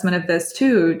assessment of this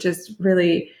too, just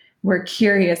really we're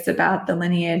curious about the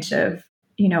lineage of,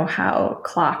 how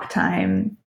clock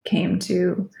time came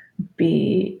to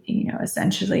be,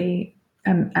 essentially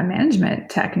a management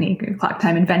technique. Clock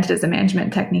time invented as a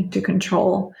management technique to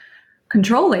control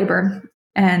labor,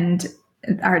 and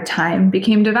our time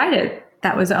became divided.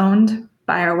 That was owned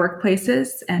by our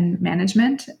workplaces and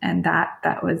management, and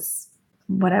that was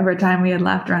whatever time we had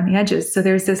left around the edges. So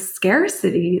there's this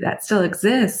scarcity that still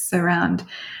exists around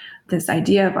this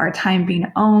idea of our time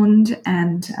being owned.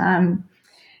 And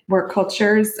work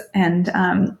cultures and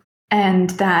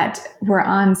that we're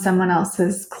on someone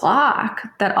else's clock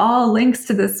that all links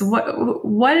to this.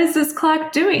 What is this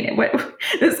clock doing?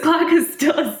 This clock is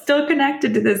still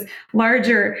connected to this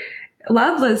larger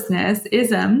lovelessness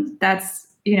ism that's,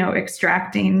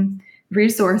 extracting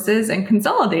resources and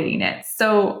consolidating it.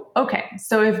 So, okay.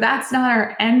 So if that's not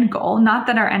our end goal, not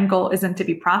that our end goal isn't to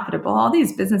be profitable, all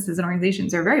these businesses and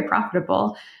organizations are very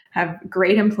profitable, have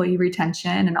great employee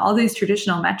retention, and all these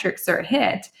traditional metrics are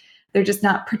hit. They're just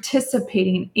not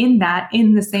participating in that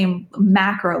in the same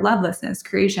macro lovelessness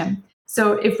creation.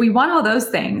 So if we want all those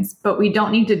things, but we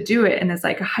don't need to do it in this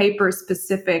like hyper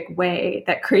specific way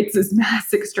that creates this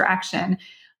mass extraction,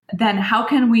 then how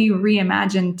can we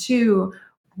reimagine too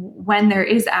when there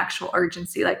is actual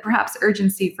urgency, like perhaps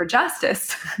urgency for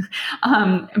justice,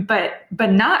 but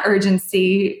not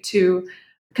urgency to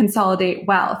consolidate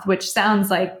wealth, which sounds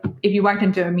like if you walked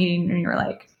into a meeting and you were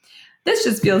like, this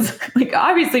just feels like,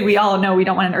 obviously we all know we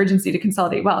don't want an urgency to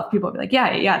consolidate wealth. People will be like,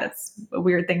 yeah, that's a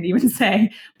weird thing to even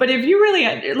say. But if you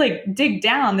really like dig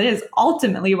down, that is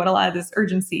ultimately what a lot of this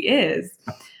urgency is.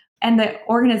 And the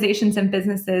organizations and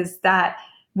businesses that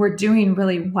were doing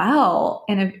really well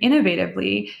and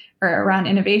innovatively or around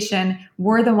innovation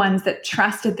were the ones that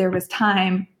trusted there was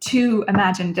time to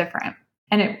imagine different.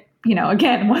 And it,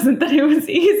 again, wasn't that it was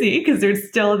easy, because there's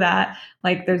still that,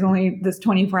 like, there's only this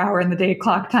 24-hour in the day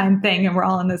clock time thing, and we're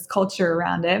all in this culture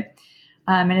around it.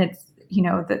 And it's,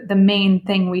 the main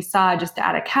thing we saw, just to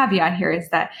add a caveat here, is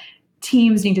that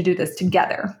teams need to do this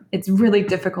together. It's really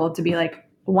difficult to be like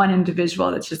one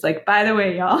individual that's just like, by the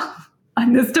way, y'all,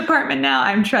 on this department now,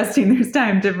 I'm trusting there's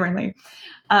time differently.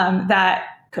 That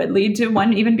could lead to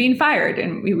one even being fired.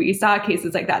 And we saw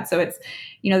cases like that. So it's,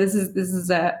 this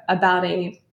is about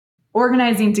a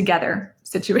organizing together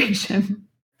situation.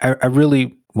 I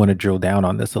really want to drill down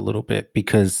on this a little bit,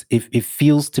 because it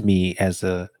feels to me as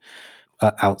a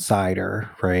outsider,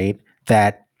 right,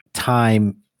 that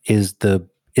time is the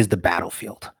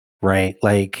battlefield, right?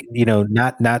 Like,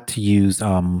 not to use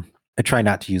I try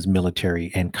not to use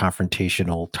military and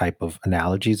confrontational type of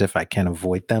analogies if I can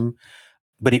avoid them,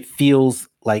 but it feels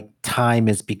like time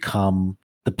has become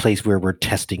the place where we're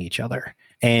testing each other.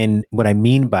 And what I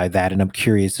mean by that, and I'm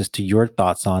curious as to your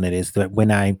thoughts on it, is that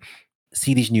when I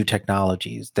see these new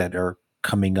technologies that are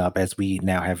coming up as we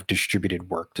now have distributed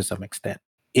work to some extent,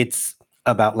 it's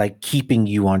about like keeping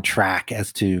you on track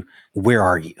as to where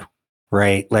are you,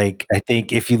 right? Like, I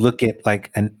think if you look at like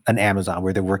an Amazon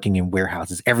where they're working in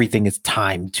warehouses, everything is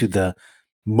timed to the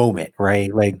moment,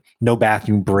 right? Like no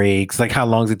bathroom breaks, like how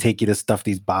long does it take you to stuff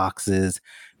these boxes?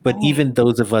 But Right. even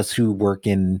those of us who work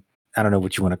in, I don't know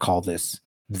what you want to call this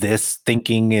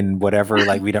thinking and whatever,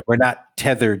 like we're not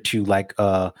tethered to like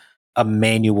a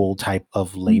manual type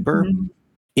of labor. Mhm.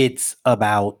 It's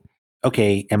about,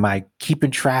 okay, am I keeping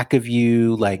track of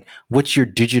you? Like, what's your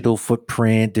digital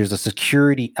footprint? There's a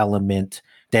security element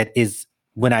that is,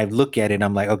 when I look at it,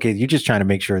 I'm like, okay, you're just trying to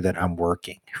make sure that I'm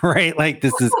working, right? Like,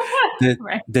 this is the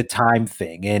Right. the time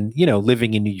thing. And,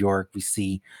 living in New York, we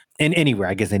see, and anywhere,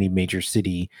 I guess any major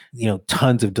city,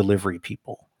 tons of delivery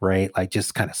people, right? Like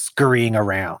just kind of scurrying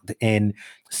around. And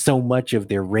so much of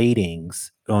their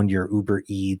ratings on your Uber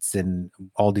Eats and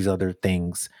all these other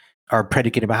things are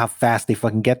predicated about how fast they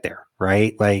fucking get there,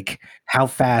 right? Like, how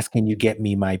fast can you get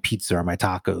me my pizza or my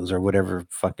tacos or whatever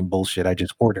fucking bullshit I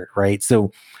just ordered, right?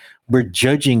 So we're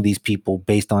judging these people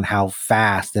based on how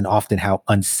fast and often how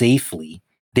unsafely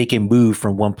they can move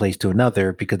from one place to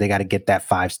another, because they got to get that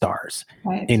 5 stars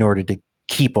Right. in order to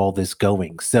keep all this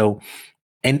going. So,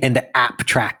 and the app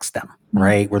tracks them,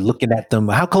 right? We're looking at them.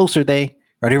 How close are they?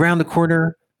 Are they around the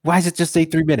corner? Why does it just say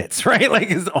 3 minutes, right? Like,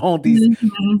 it's all these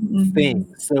things.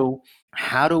 So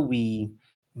how do we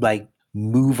like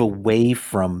move away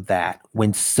from that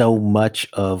when so much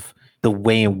of the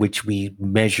way in which we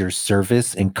measure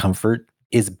service and comfort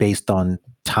is based on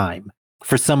time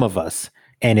for some of us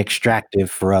and extractive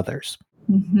for others?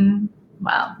 Mm-hmm.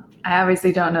 Well, I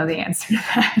obviously don't know the answer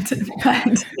to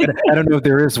that, I don't know if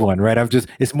there is one, right?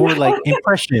 It's more like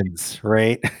impressions,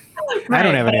 right? I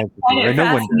don't right. have But an I answer find for it. it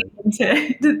No one does.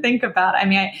 fascinating to think about. I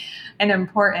mean, and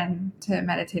important to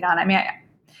meditate on. I mean,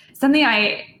 something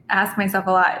I ask myself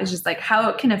a lot is just like,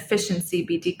 how can efficiency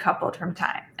be decoupled from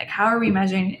time? Like, how are we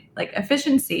measuring, like,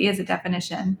 efficiency as a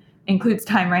definition includes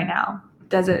time right now.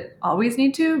 Does it always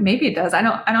need to? Maybe it does. I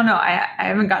don't know. I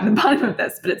haven't gotten to the bottom of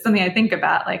this, but it's something I think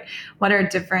about. Like,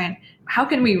 how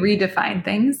can we redefine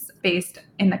things based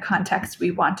in the context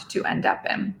we want to end up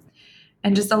in?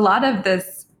 And just a lot of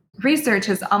this research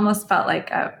has almost felt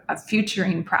like a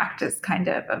futuring practice, kind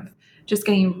of just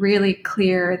getting really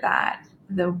clear that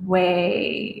the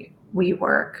way we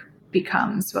work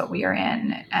becomes what we are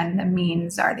in, and the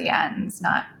means are the ends.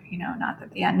 Not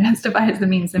that the end justifies the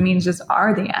means just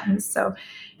are the ends. So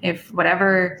if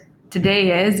whatever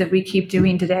today is, if we keep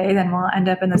doing today, then we'll end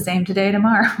up in the same today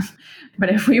tomorrow. But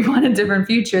if we want a different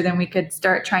future, then we could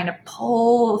start trying to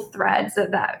pull threads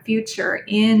of that future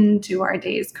into our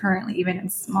days currently, even in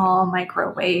small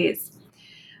micro ways,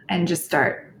 and just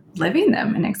start living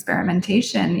them in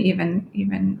experimentation,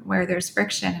 even where there's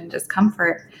friction and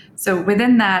discomfort. So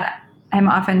within that, I'm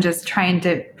often just trying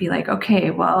to be like,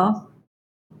 okay, well,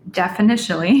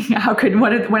 definitionally,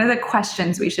 what are the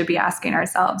questions we should be asking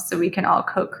ourselves so we can all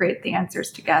co-create the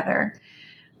answers together?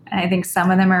 And I think some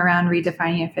of them are around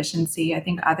redefining efficiency. I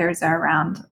think others are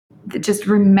around just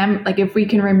remember, like if we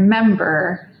can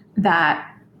remember that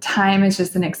time is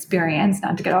just an experience,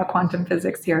 not to get all quantum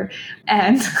physics here.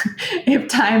 And if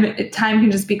time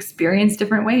can just be experienced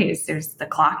different ways. There's the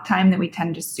clock time that we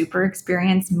tend to super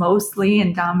experience mostly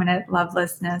in dominant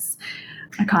lovelessness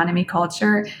economy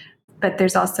culture. But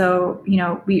there's also,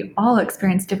 we all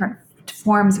experience different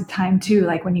forms of time too,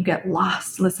 like when you get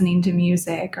lost listening to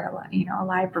music or, a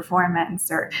live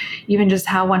performance, or even just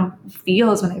how one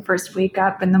feels when they first wake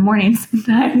up in the morning.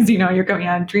 Sometimes, you're going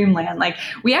on dreamland. Like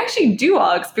we actually do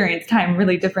all experience time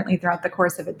really differently throughout the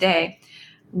course of a day.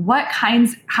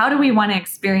 How do we want to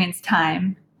experience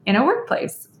time in a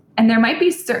workplace? And there might be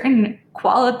certain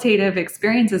qualitative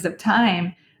experiences of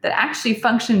time that actually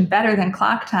function better than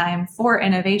clock time for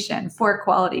innovation, for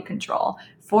quality control,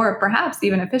 for perhaps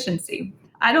even efficiency.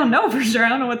 I don't know for sure. I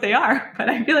don't know what they are, but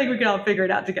I feel like we can all figure it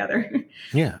out together.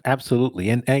 Yeah, absolutely.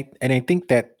 And I think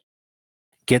that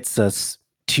gets us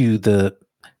to the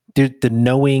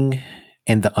knowing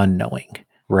and the unknowing,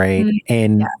 right?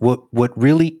 And Yeah. what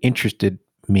really interested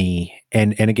me,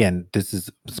 and again, this is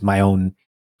my own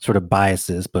sort of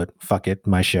biases, but fuck it,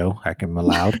 my show, I'm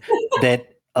allowed, that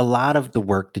a lot of the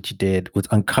work that you did was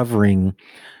uncovering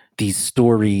these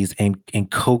stories and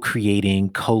co-creating,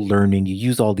 co-learning. You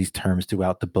use all these terms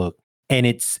throughout the book, and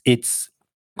it's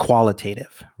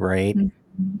qualitative, right?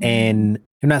 Mm-hmm. And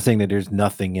I'm not saying that there's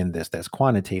nothing in this that's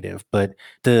quantitative, but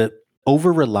the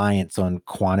over reliance on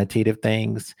quantitative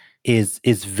things is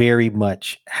very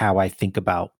much how I think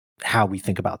about how we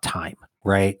think about time,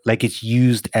 right? Like it's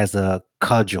used as a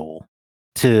cudgel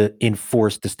to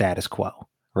enforce the status quo,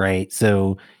 right?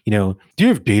 So, do you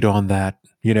have data on that?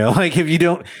 Like if you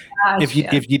don't Gosh,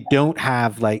 yes. if you don't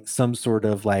have like some sort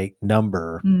of like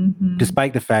number, Mm-hmm.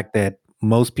 despite the fact that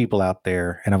most people out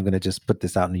there, and I'm going to just put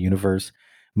this out in the universe,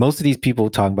 most of these people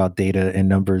talking about data and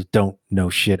numbers don't know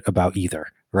shit about either,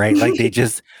 right? Like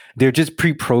they're just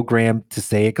pre-programmed to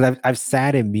say it. Because I've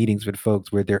sat in meetings with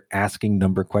folks where they're asking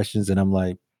number questions, and I'm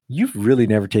like, you've really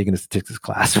never taken a statistics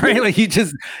class, right? Like you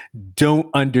just don't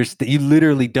understand. You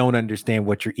literally don't understand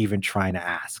what you're even trying to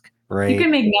ask, You right?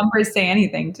 can make numbers say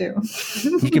anything too.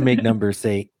 You can make numbers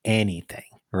say anything,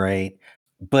 right?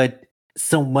 But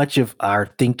so much of our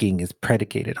thinking is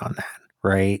predicated on that,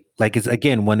 right? Like it's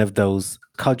again one of those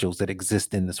cudgels that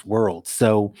exist in this world.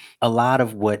 So a lot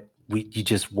of what you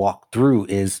just walk through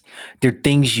is they're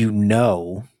things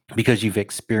because you've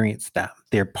experienced them.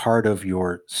 They're part of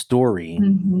your story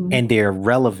Mm-hmm. and they're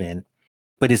relevant,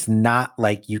 but it's not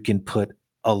like you can put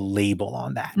a label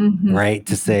on that, Mm-hmm. right?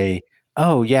 To say,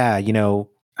 oh yeah,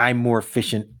 I'm more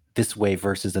efficient this way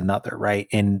versus another, right?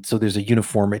 And so there's a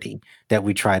uniformity that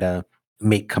we try to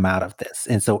make come out of this.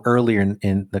 And so earlier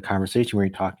in the conversation, we were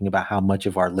talking about how much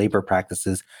of our labor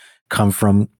practices come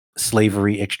from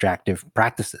slavery extractive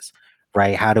practices,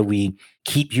 right? How do we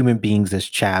keep human beings as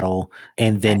chattel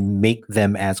and Right. then make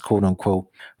them as quote unquote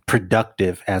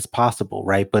productive as possible,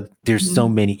 right? But there's so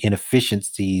Mm-hmm. many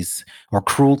inefficiencies or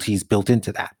cruelties built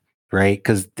into that, right?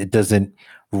 Because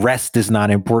rest is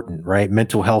not important, right?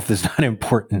 Mental health is not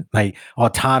important. Like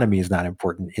autonomy is not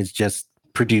important. It's just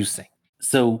producing.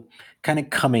 So kind of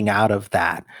coming out of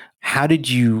that, how did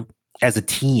you, as a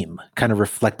team, kind of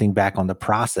reflecting back on the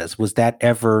process, was that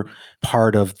ever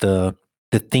part of the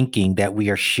thinking that we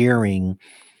are sharing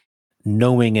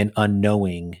knowing and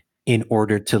unknowing in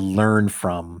order to learn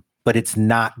from, but it's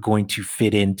not going to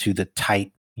fit into the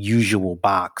tight usual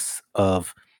box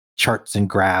of charts and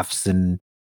graphs and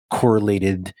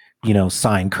correlated,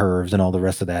 sine curves and all the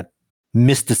rest of that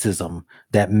mysticism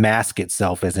that mask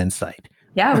itself as insight.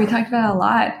 Yeah, we talked about it a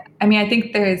lot. I mean, I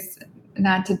think there's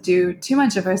not to do too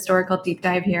much of a historical deep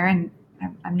dive here, and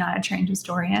I'm not a trained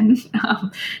historian,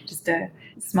 just a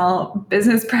small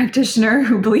business practitioner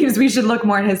who believes we should look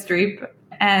more at history.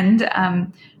 And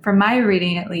from my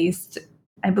reading, at least,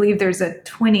 I believe there's a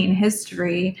twinning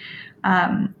history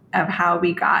of how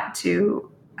we got to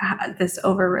this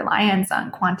over reliance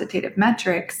on quantitative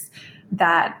metrics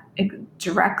that it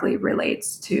directly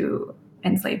relates to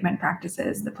enslavement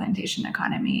practices, the plantation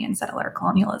economy, and settler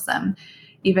colonialism.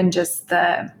 Even just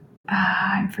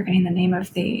I'm forgetting the name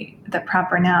of the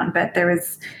proper noun, but there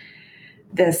was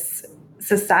this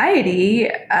society,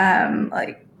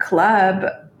 like club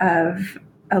of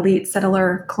elite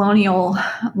settler colonial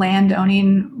land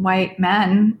owning white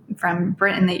men from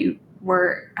Britain that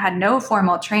had no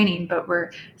formal training, but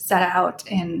were set out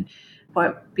in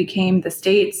what became the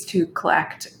States to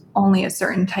collect only a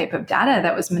certain type of data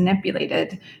that was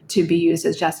manipulated to be used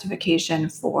as justification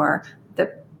for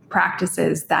the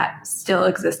practices that still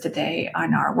exist today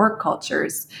on our work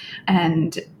cultures.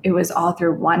 And it was all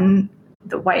through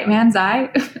the white man's eye.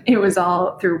 It was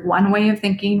all through one way of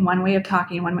thinking, one way of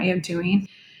talking, one way of doing.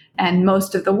 And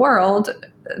most of the world,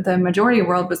 the majority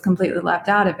world, was completely left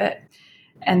out of it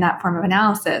and that form of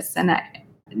analysis. And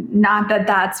not that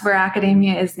that's where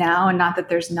academia is now, and not that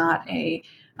there's not a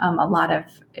lot of,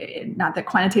 not that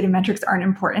quantitative metrics aren't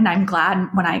important. I'm glad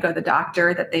when I go to the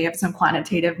doctor that they have some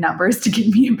quantitative numbers to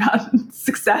give me about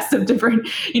success of different,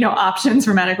 options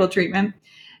for medical treatment.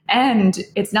 And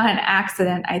it's not an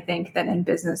accident, I think, that in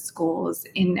business schools,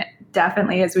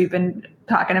 definitely as we've been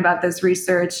talking about this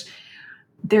research,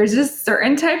 there's a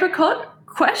certain type of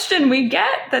question we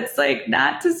get that's like,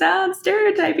 not to sound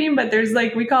stereotyping, but there's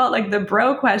like, we call it like the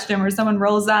bro question, where someone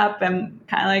rolls up and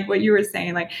kind of like what you were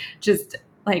saying, like just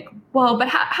like, well, but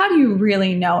how do you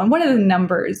really know? And what are the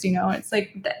numbers? It's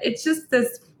like, it's just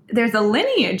this, there's a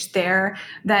lineage there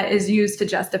that is used to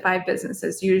justify business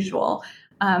as usual.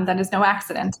 That is no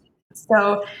accident.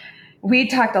 So we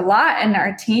talked a lot in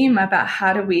our team about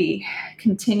how do we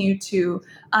continue to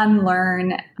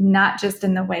unlearn, not just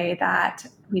in the way that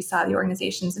we saw the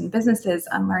organizations and businesses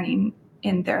unlearning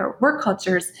in their work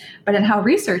cultures, but in how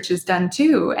research is done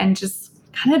too, and just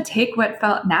kind of take what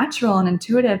felt natural and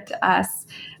intuitive to us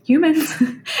humans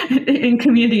in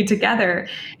community together.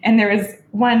 And there was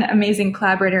one amazing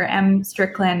collaborator, M.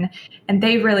 Strickland, and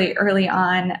they really early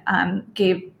on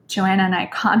gave Joanna and I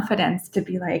confidence to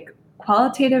be like,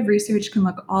 qualitative research can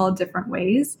look all different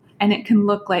ways, and it can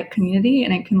look like community,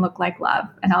 and it can look like love.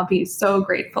 And I'll be so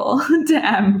grateful to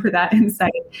Em for that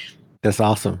insight. That's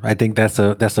awesome. I think that's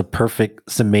a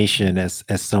perfect summation as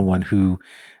someone who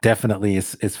definitely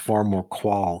is far more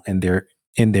far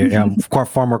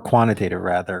more qualitative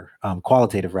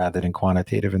rather than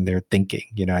quantitative in their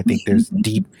thinking. I think there's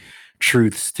deep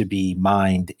truths to be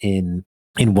mined in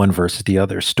one versus the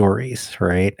other stories,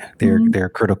 right? They're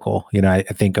critical. I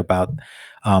think about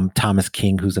Thomas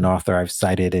King, who's an author I've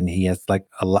cited, and he has like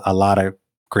a lot of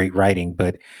great writing,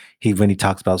 but when he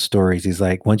talks about stories, he's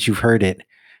like, once you've heard it,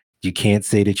 you can't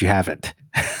say that you haven't.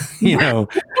 you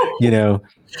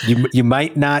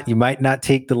might not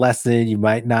take the lesson, you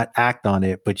might not act on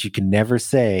it, but you can never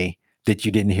say that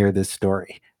you didn't hear this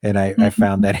story. And I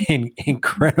found that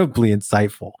incredibly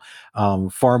insightful,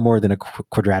 far more than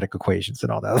quadratic equations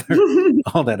and all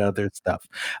that other stuff.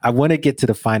 I want to get to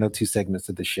the final two segments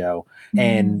of the show.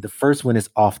 And the first one is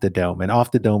off the dome. And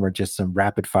off the dome are just some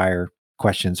rapid fire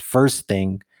questions. First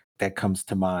thing that comes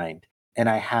to mind. And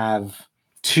I have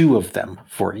two of them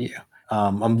for you.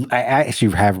 I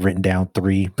actually have written down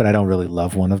three, but I don't really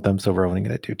love one of them, so we're only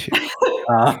going to do two.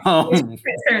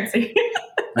 Transparency.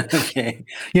 Okay.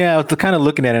 Yeah, I was kind of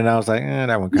looking at it and I was like,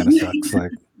 that one kind of sucks. Like,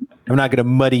 I'm not going to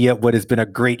muddy up what has been a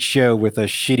great show with a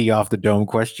shitty off the dome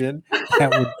question.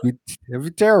 That'd be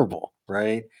terrible,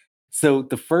 right? So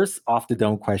the first off the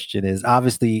dome question is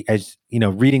obviously, as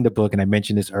reading the book, and I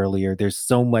mentioned this earlier, there's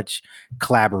so much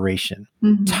collaboration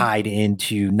tied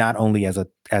into not only as a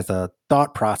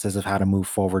thought process of how to move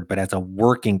forward, but as a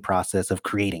working process of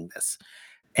creating this.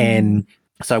 And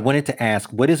so I wanted to ask,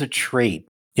 what is a trait,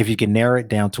 if you can narrow it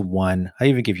down to one, I'll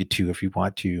even give you two if you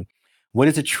want to, what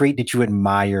is a trait that you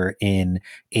admire in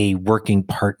a working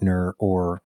partner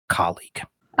or colleague?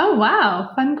 Oh, wow.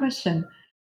 Fun question.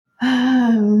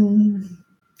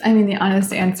 The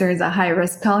honest answer is a high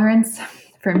risk tolerance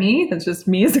for me. That's just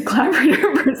me as a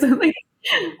collaborator personally.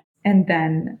 And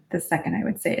then the second I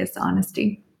would say is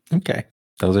honesty. Okay.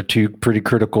 Those are two pretty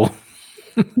critical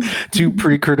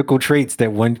traits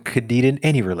that one could need in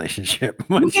any relationship,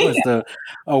 much less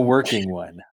a working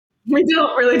one. We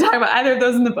don't really talk about either of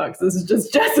those in the books. This is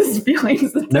just Jess's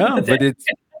feelings. No, but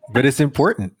it's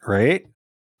important, right?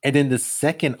 And then the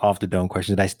second off the dome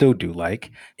question that I still do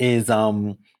like is,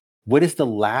 what is the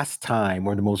last time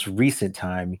or the most recent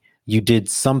time you did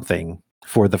something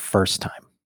for the first time?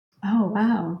 Oh,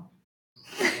 wow.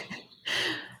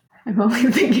 I'm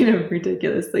only thinking of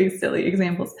ridiculously silly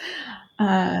examples.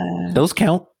 Those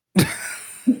count.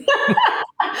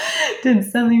 Did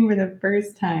something for the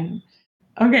first time.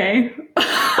 Okay.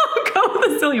 I'll go with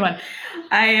the silly one.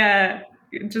 I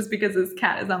just because this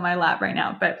cat is on my lap right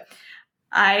now, but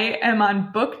I am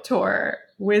on book tour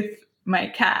with my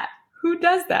cat. Who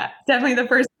does that? Definitely the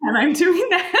first time I'm doing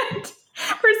that.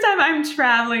 First time I'm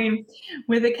traveling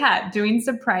with a cat, doing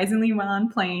surprisingly well on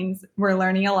planes. We're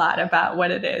learning a lot about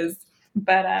what it is.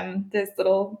 But this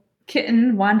little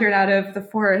kitten wandered out of the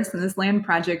forest in this land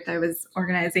project I was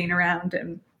organizing around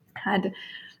and had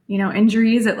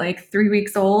injuries at like 3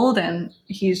 weeks old. And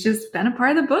he's just been a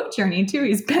part of the book journey too.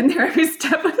 He's been there every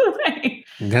step of the way.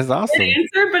 That's Good awesome.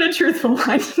 answer, but a truthful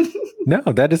one. No,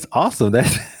 that is awesome.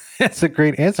 That's a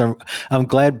great answer. I'm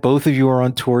glad both of you are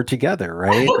on tour together,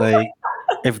 right? Like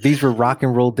if these were rock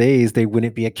and roll days, they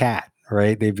wouldn't be a cat,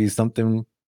 right? They'd be something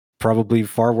probably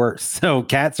far worse. So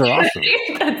cats are awesome.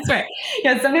 That's right.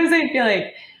 Yeah, sometimes I feel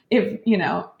like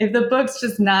if the book's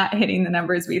just not hitting the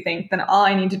numbers we think, then all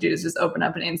I need to do is just open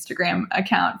up an Instagram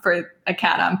account for a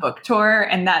cat on book tour,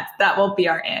 and that will be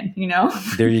our in.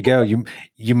 There you go.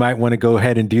 You might want to go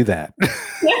ahead and do that.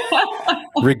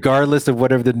 Regardless of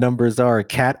whatever the numbers are, a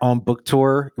cat on book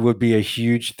tour would be a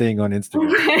huge thing on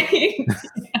Instagram. Right.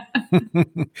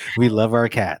 We love our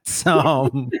cats.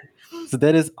 So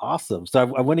that is awesome.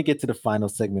 So I want to get to the final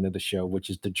segment of the show, which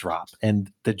is the drop.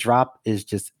 And the drop is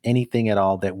just anything at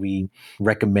all that we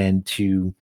recommend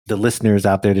to the listeners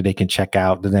out there that they can check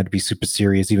out. Doesn't have to be super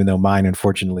serious, even though mine,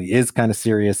 unfortunately, is kind of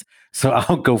serious. So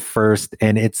I'll go first.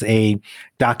 And it's a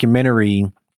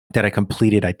documentary that I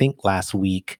completed, I think, last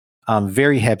week.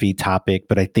 Very heavy topic,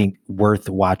 but I think worth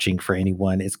watching for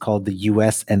anyone. It's called The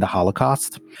US and the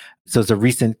Holocaust. So it's a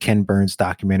recent Ken Burns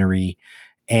documentary.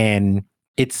 And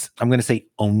I'm going to say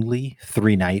only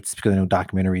 3 nights because I know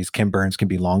documentaries, Ken Burns can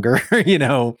be longer,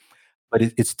 but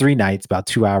it's 3 nights, about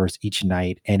 2 hours each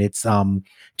night. And it's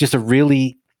just a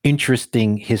really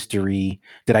interesting history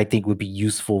that I think would be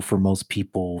useful for most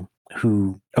people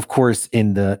who, of course,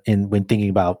 when thinking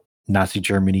about Nazi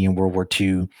Germany and World War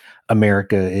II,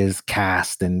 America is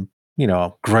cast and,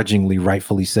 grudgingly,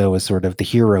 rightfully so, as sort of the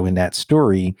hero in that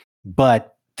story.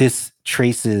 But this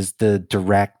traces the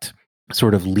direct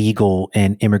sort of legal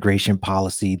and immigration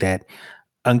policy that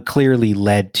unclearly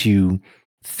led to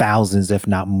thousands, if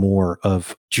not more,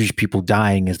 of Jewish people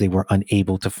dying as they were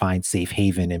unable to find safe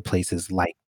haven in places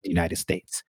like the United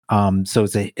States. So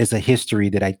it's a history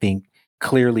that I think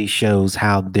clearly shows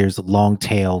how there's a long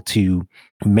tail to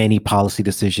many policy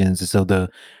decisions. So the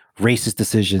racist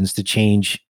decisions to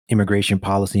change immigration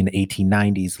policy in the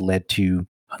 1890s led to,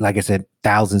 like I said,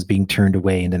 thousands being turned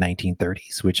away in the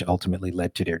 1930s, which ultimately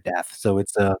led to their death. So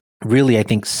it's a really, I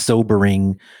think,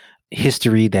 sobering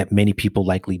history that many people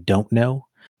likely don't know,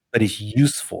 but it's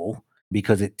useful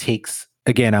because it takes,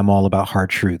 again, I'm all about hard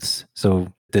truths.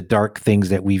 So the dark things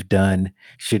that we've done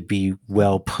should be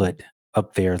well put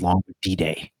up there along with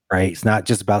D-Day, right? It's not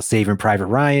just about saving Private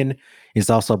Ryan. It's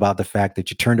also about the fact that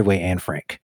you turned away Anne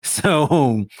Frank.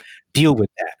 So deal with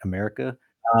that, America.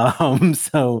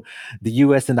 So the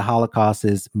US and the Holocaust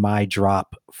is my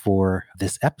drop for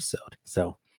this episode.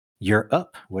 So you're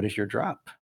up. What is your drop?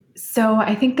 So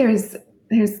I think there's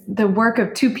the work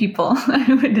of 2 people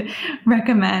I would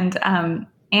recommend.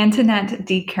 Antoinette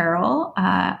D. Carroll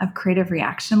of Creative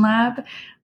Reaction Lab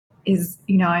is,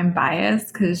 I'm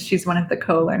biased because she's one of the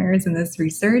co-learners in this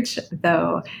research,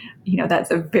 though,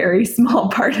 that's a very small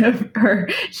part of her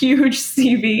huge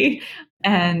CV,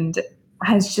 and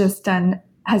has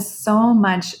so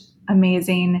much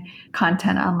amazing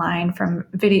content online, from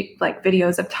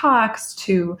videos of talks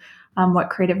to what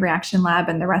Creative Reaction Lab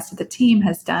and the rest of the team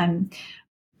has done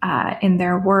in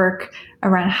their work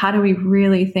around how do we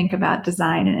really think about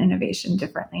design and innovation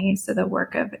differently. So the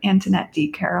work of Antoinette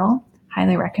D. Carroll,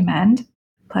 highly recommend.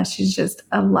 Plus, she's just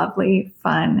a lovely,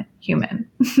 fun human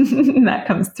that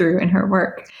comes through in her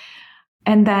work.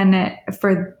 And then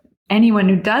for anyone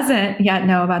who doesn't yet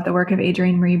know about the work of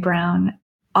Adrienne Maree Brown,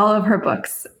 all of her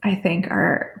books, I think,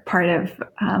 are part of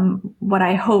what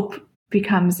I hope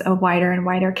becomes a wider and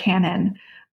wider canon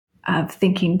of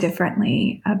thinking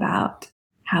differently about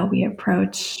how we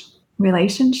approach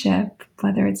relationship,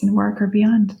 whether it's in work or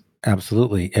beyond.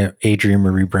 Absolutely. Adrienne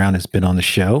Maree Brown has been on the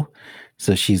show.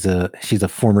 So she's a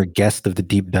former guest of the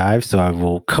Deep Dive. So I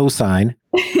will co-sign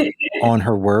on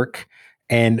her work.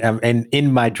 And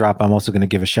in my drop, I'm also going to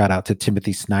give a shout out to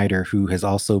Timothy Snyder, who has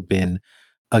also been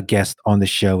a guest on the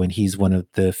show. And he's one of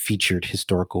the featured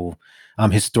historical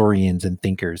historians and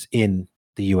thinkers in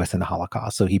the US and the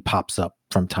Holocaust. So he pops up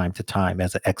from time to time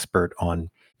as an expert on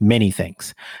many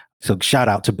things. So shout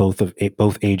out to both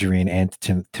Adrienne and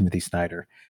Timothy Snyder.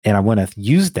 And I want to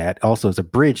use that also as a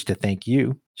bridge to thank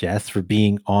you, Jess, for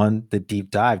being on the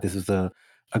Deep Dive. This is a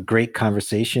a great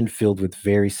conversation filled with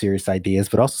very serious ideas,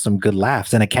 but also some good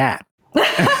laughs and a cat.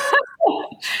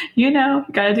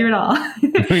 Gotta do it all.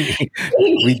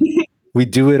 we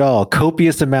do it all.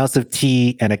 Copious amounts of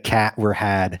tea and a cat were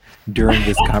had during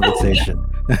this conversation.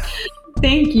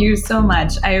 Thank you so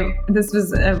much. This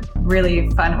was a really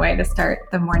fun way to start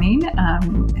the morning,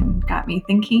 and got me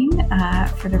thinking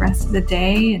for the rest of the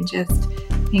day, and just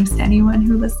thanks to anyone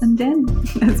who listened in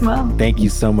as well. Thank you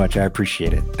so much. I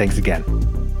appreciate it. Thanks again.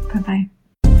 Bye-bye.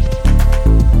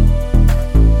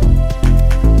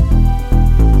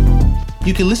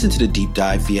 You can listen to The Deep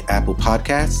Dive via Apple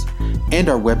Podcasts and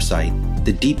our website,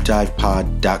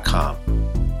 thedeepdivepod.com.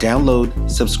 Download,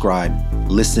 subscribe,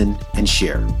 listen, and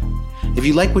share. If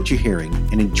you like what you're hearing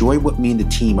and enjoy what me and the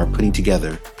team are putting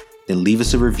together, then leave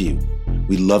us a review.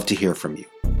 We'd love to hear from you.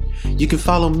 You can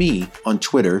follow me on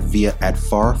Twitter via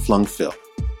 @FarFlungPhil.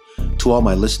 To all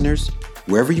my listeners,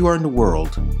 wherever you are in the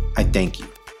world, I thank you.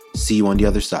 See you on the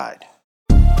other side.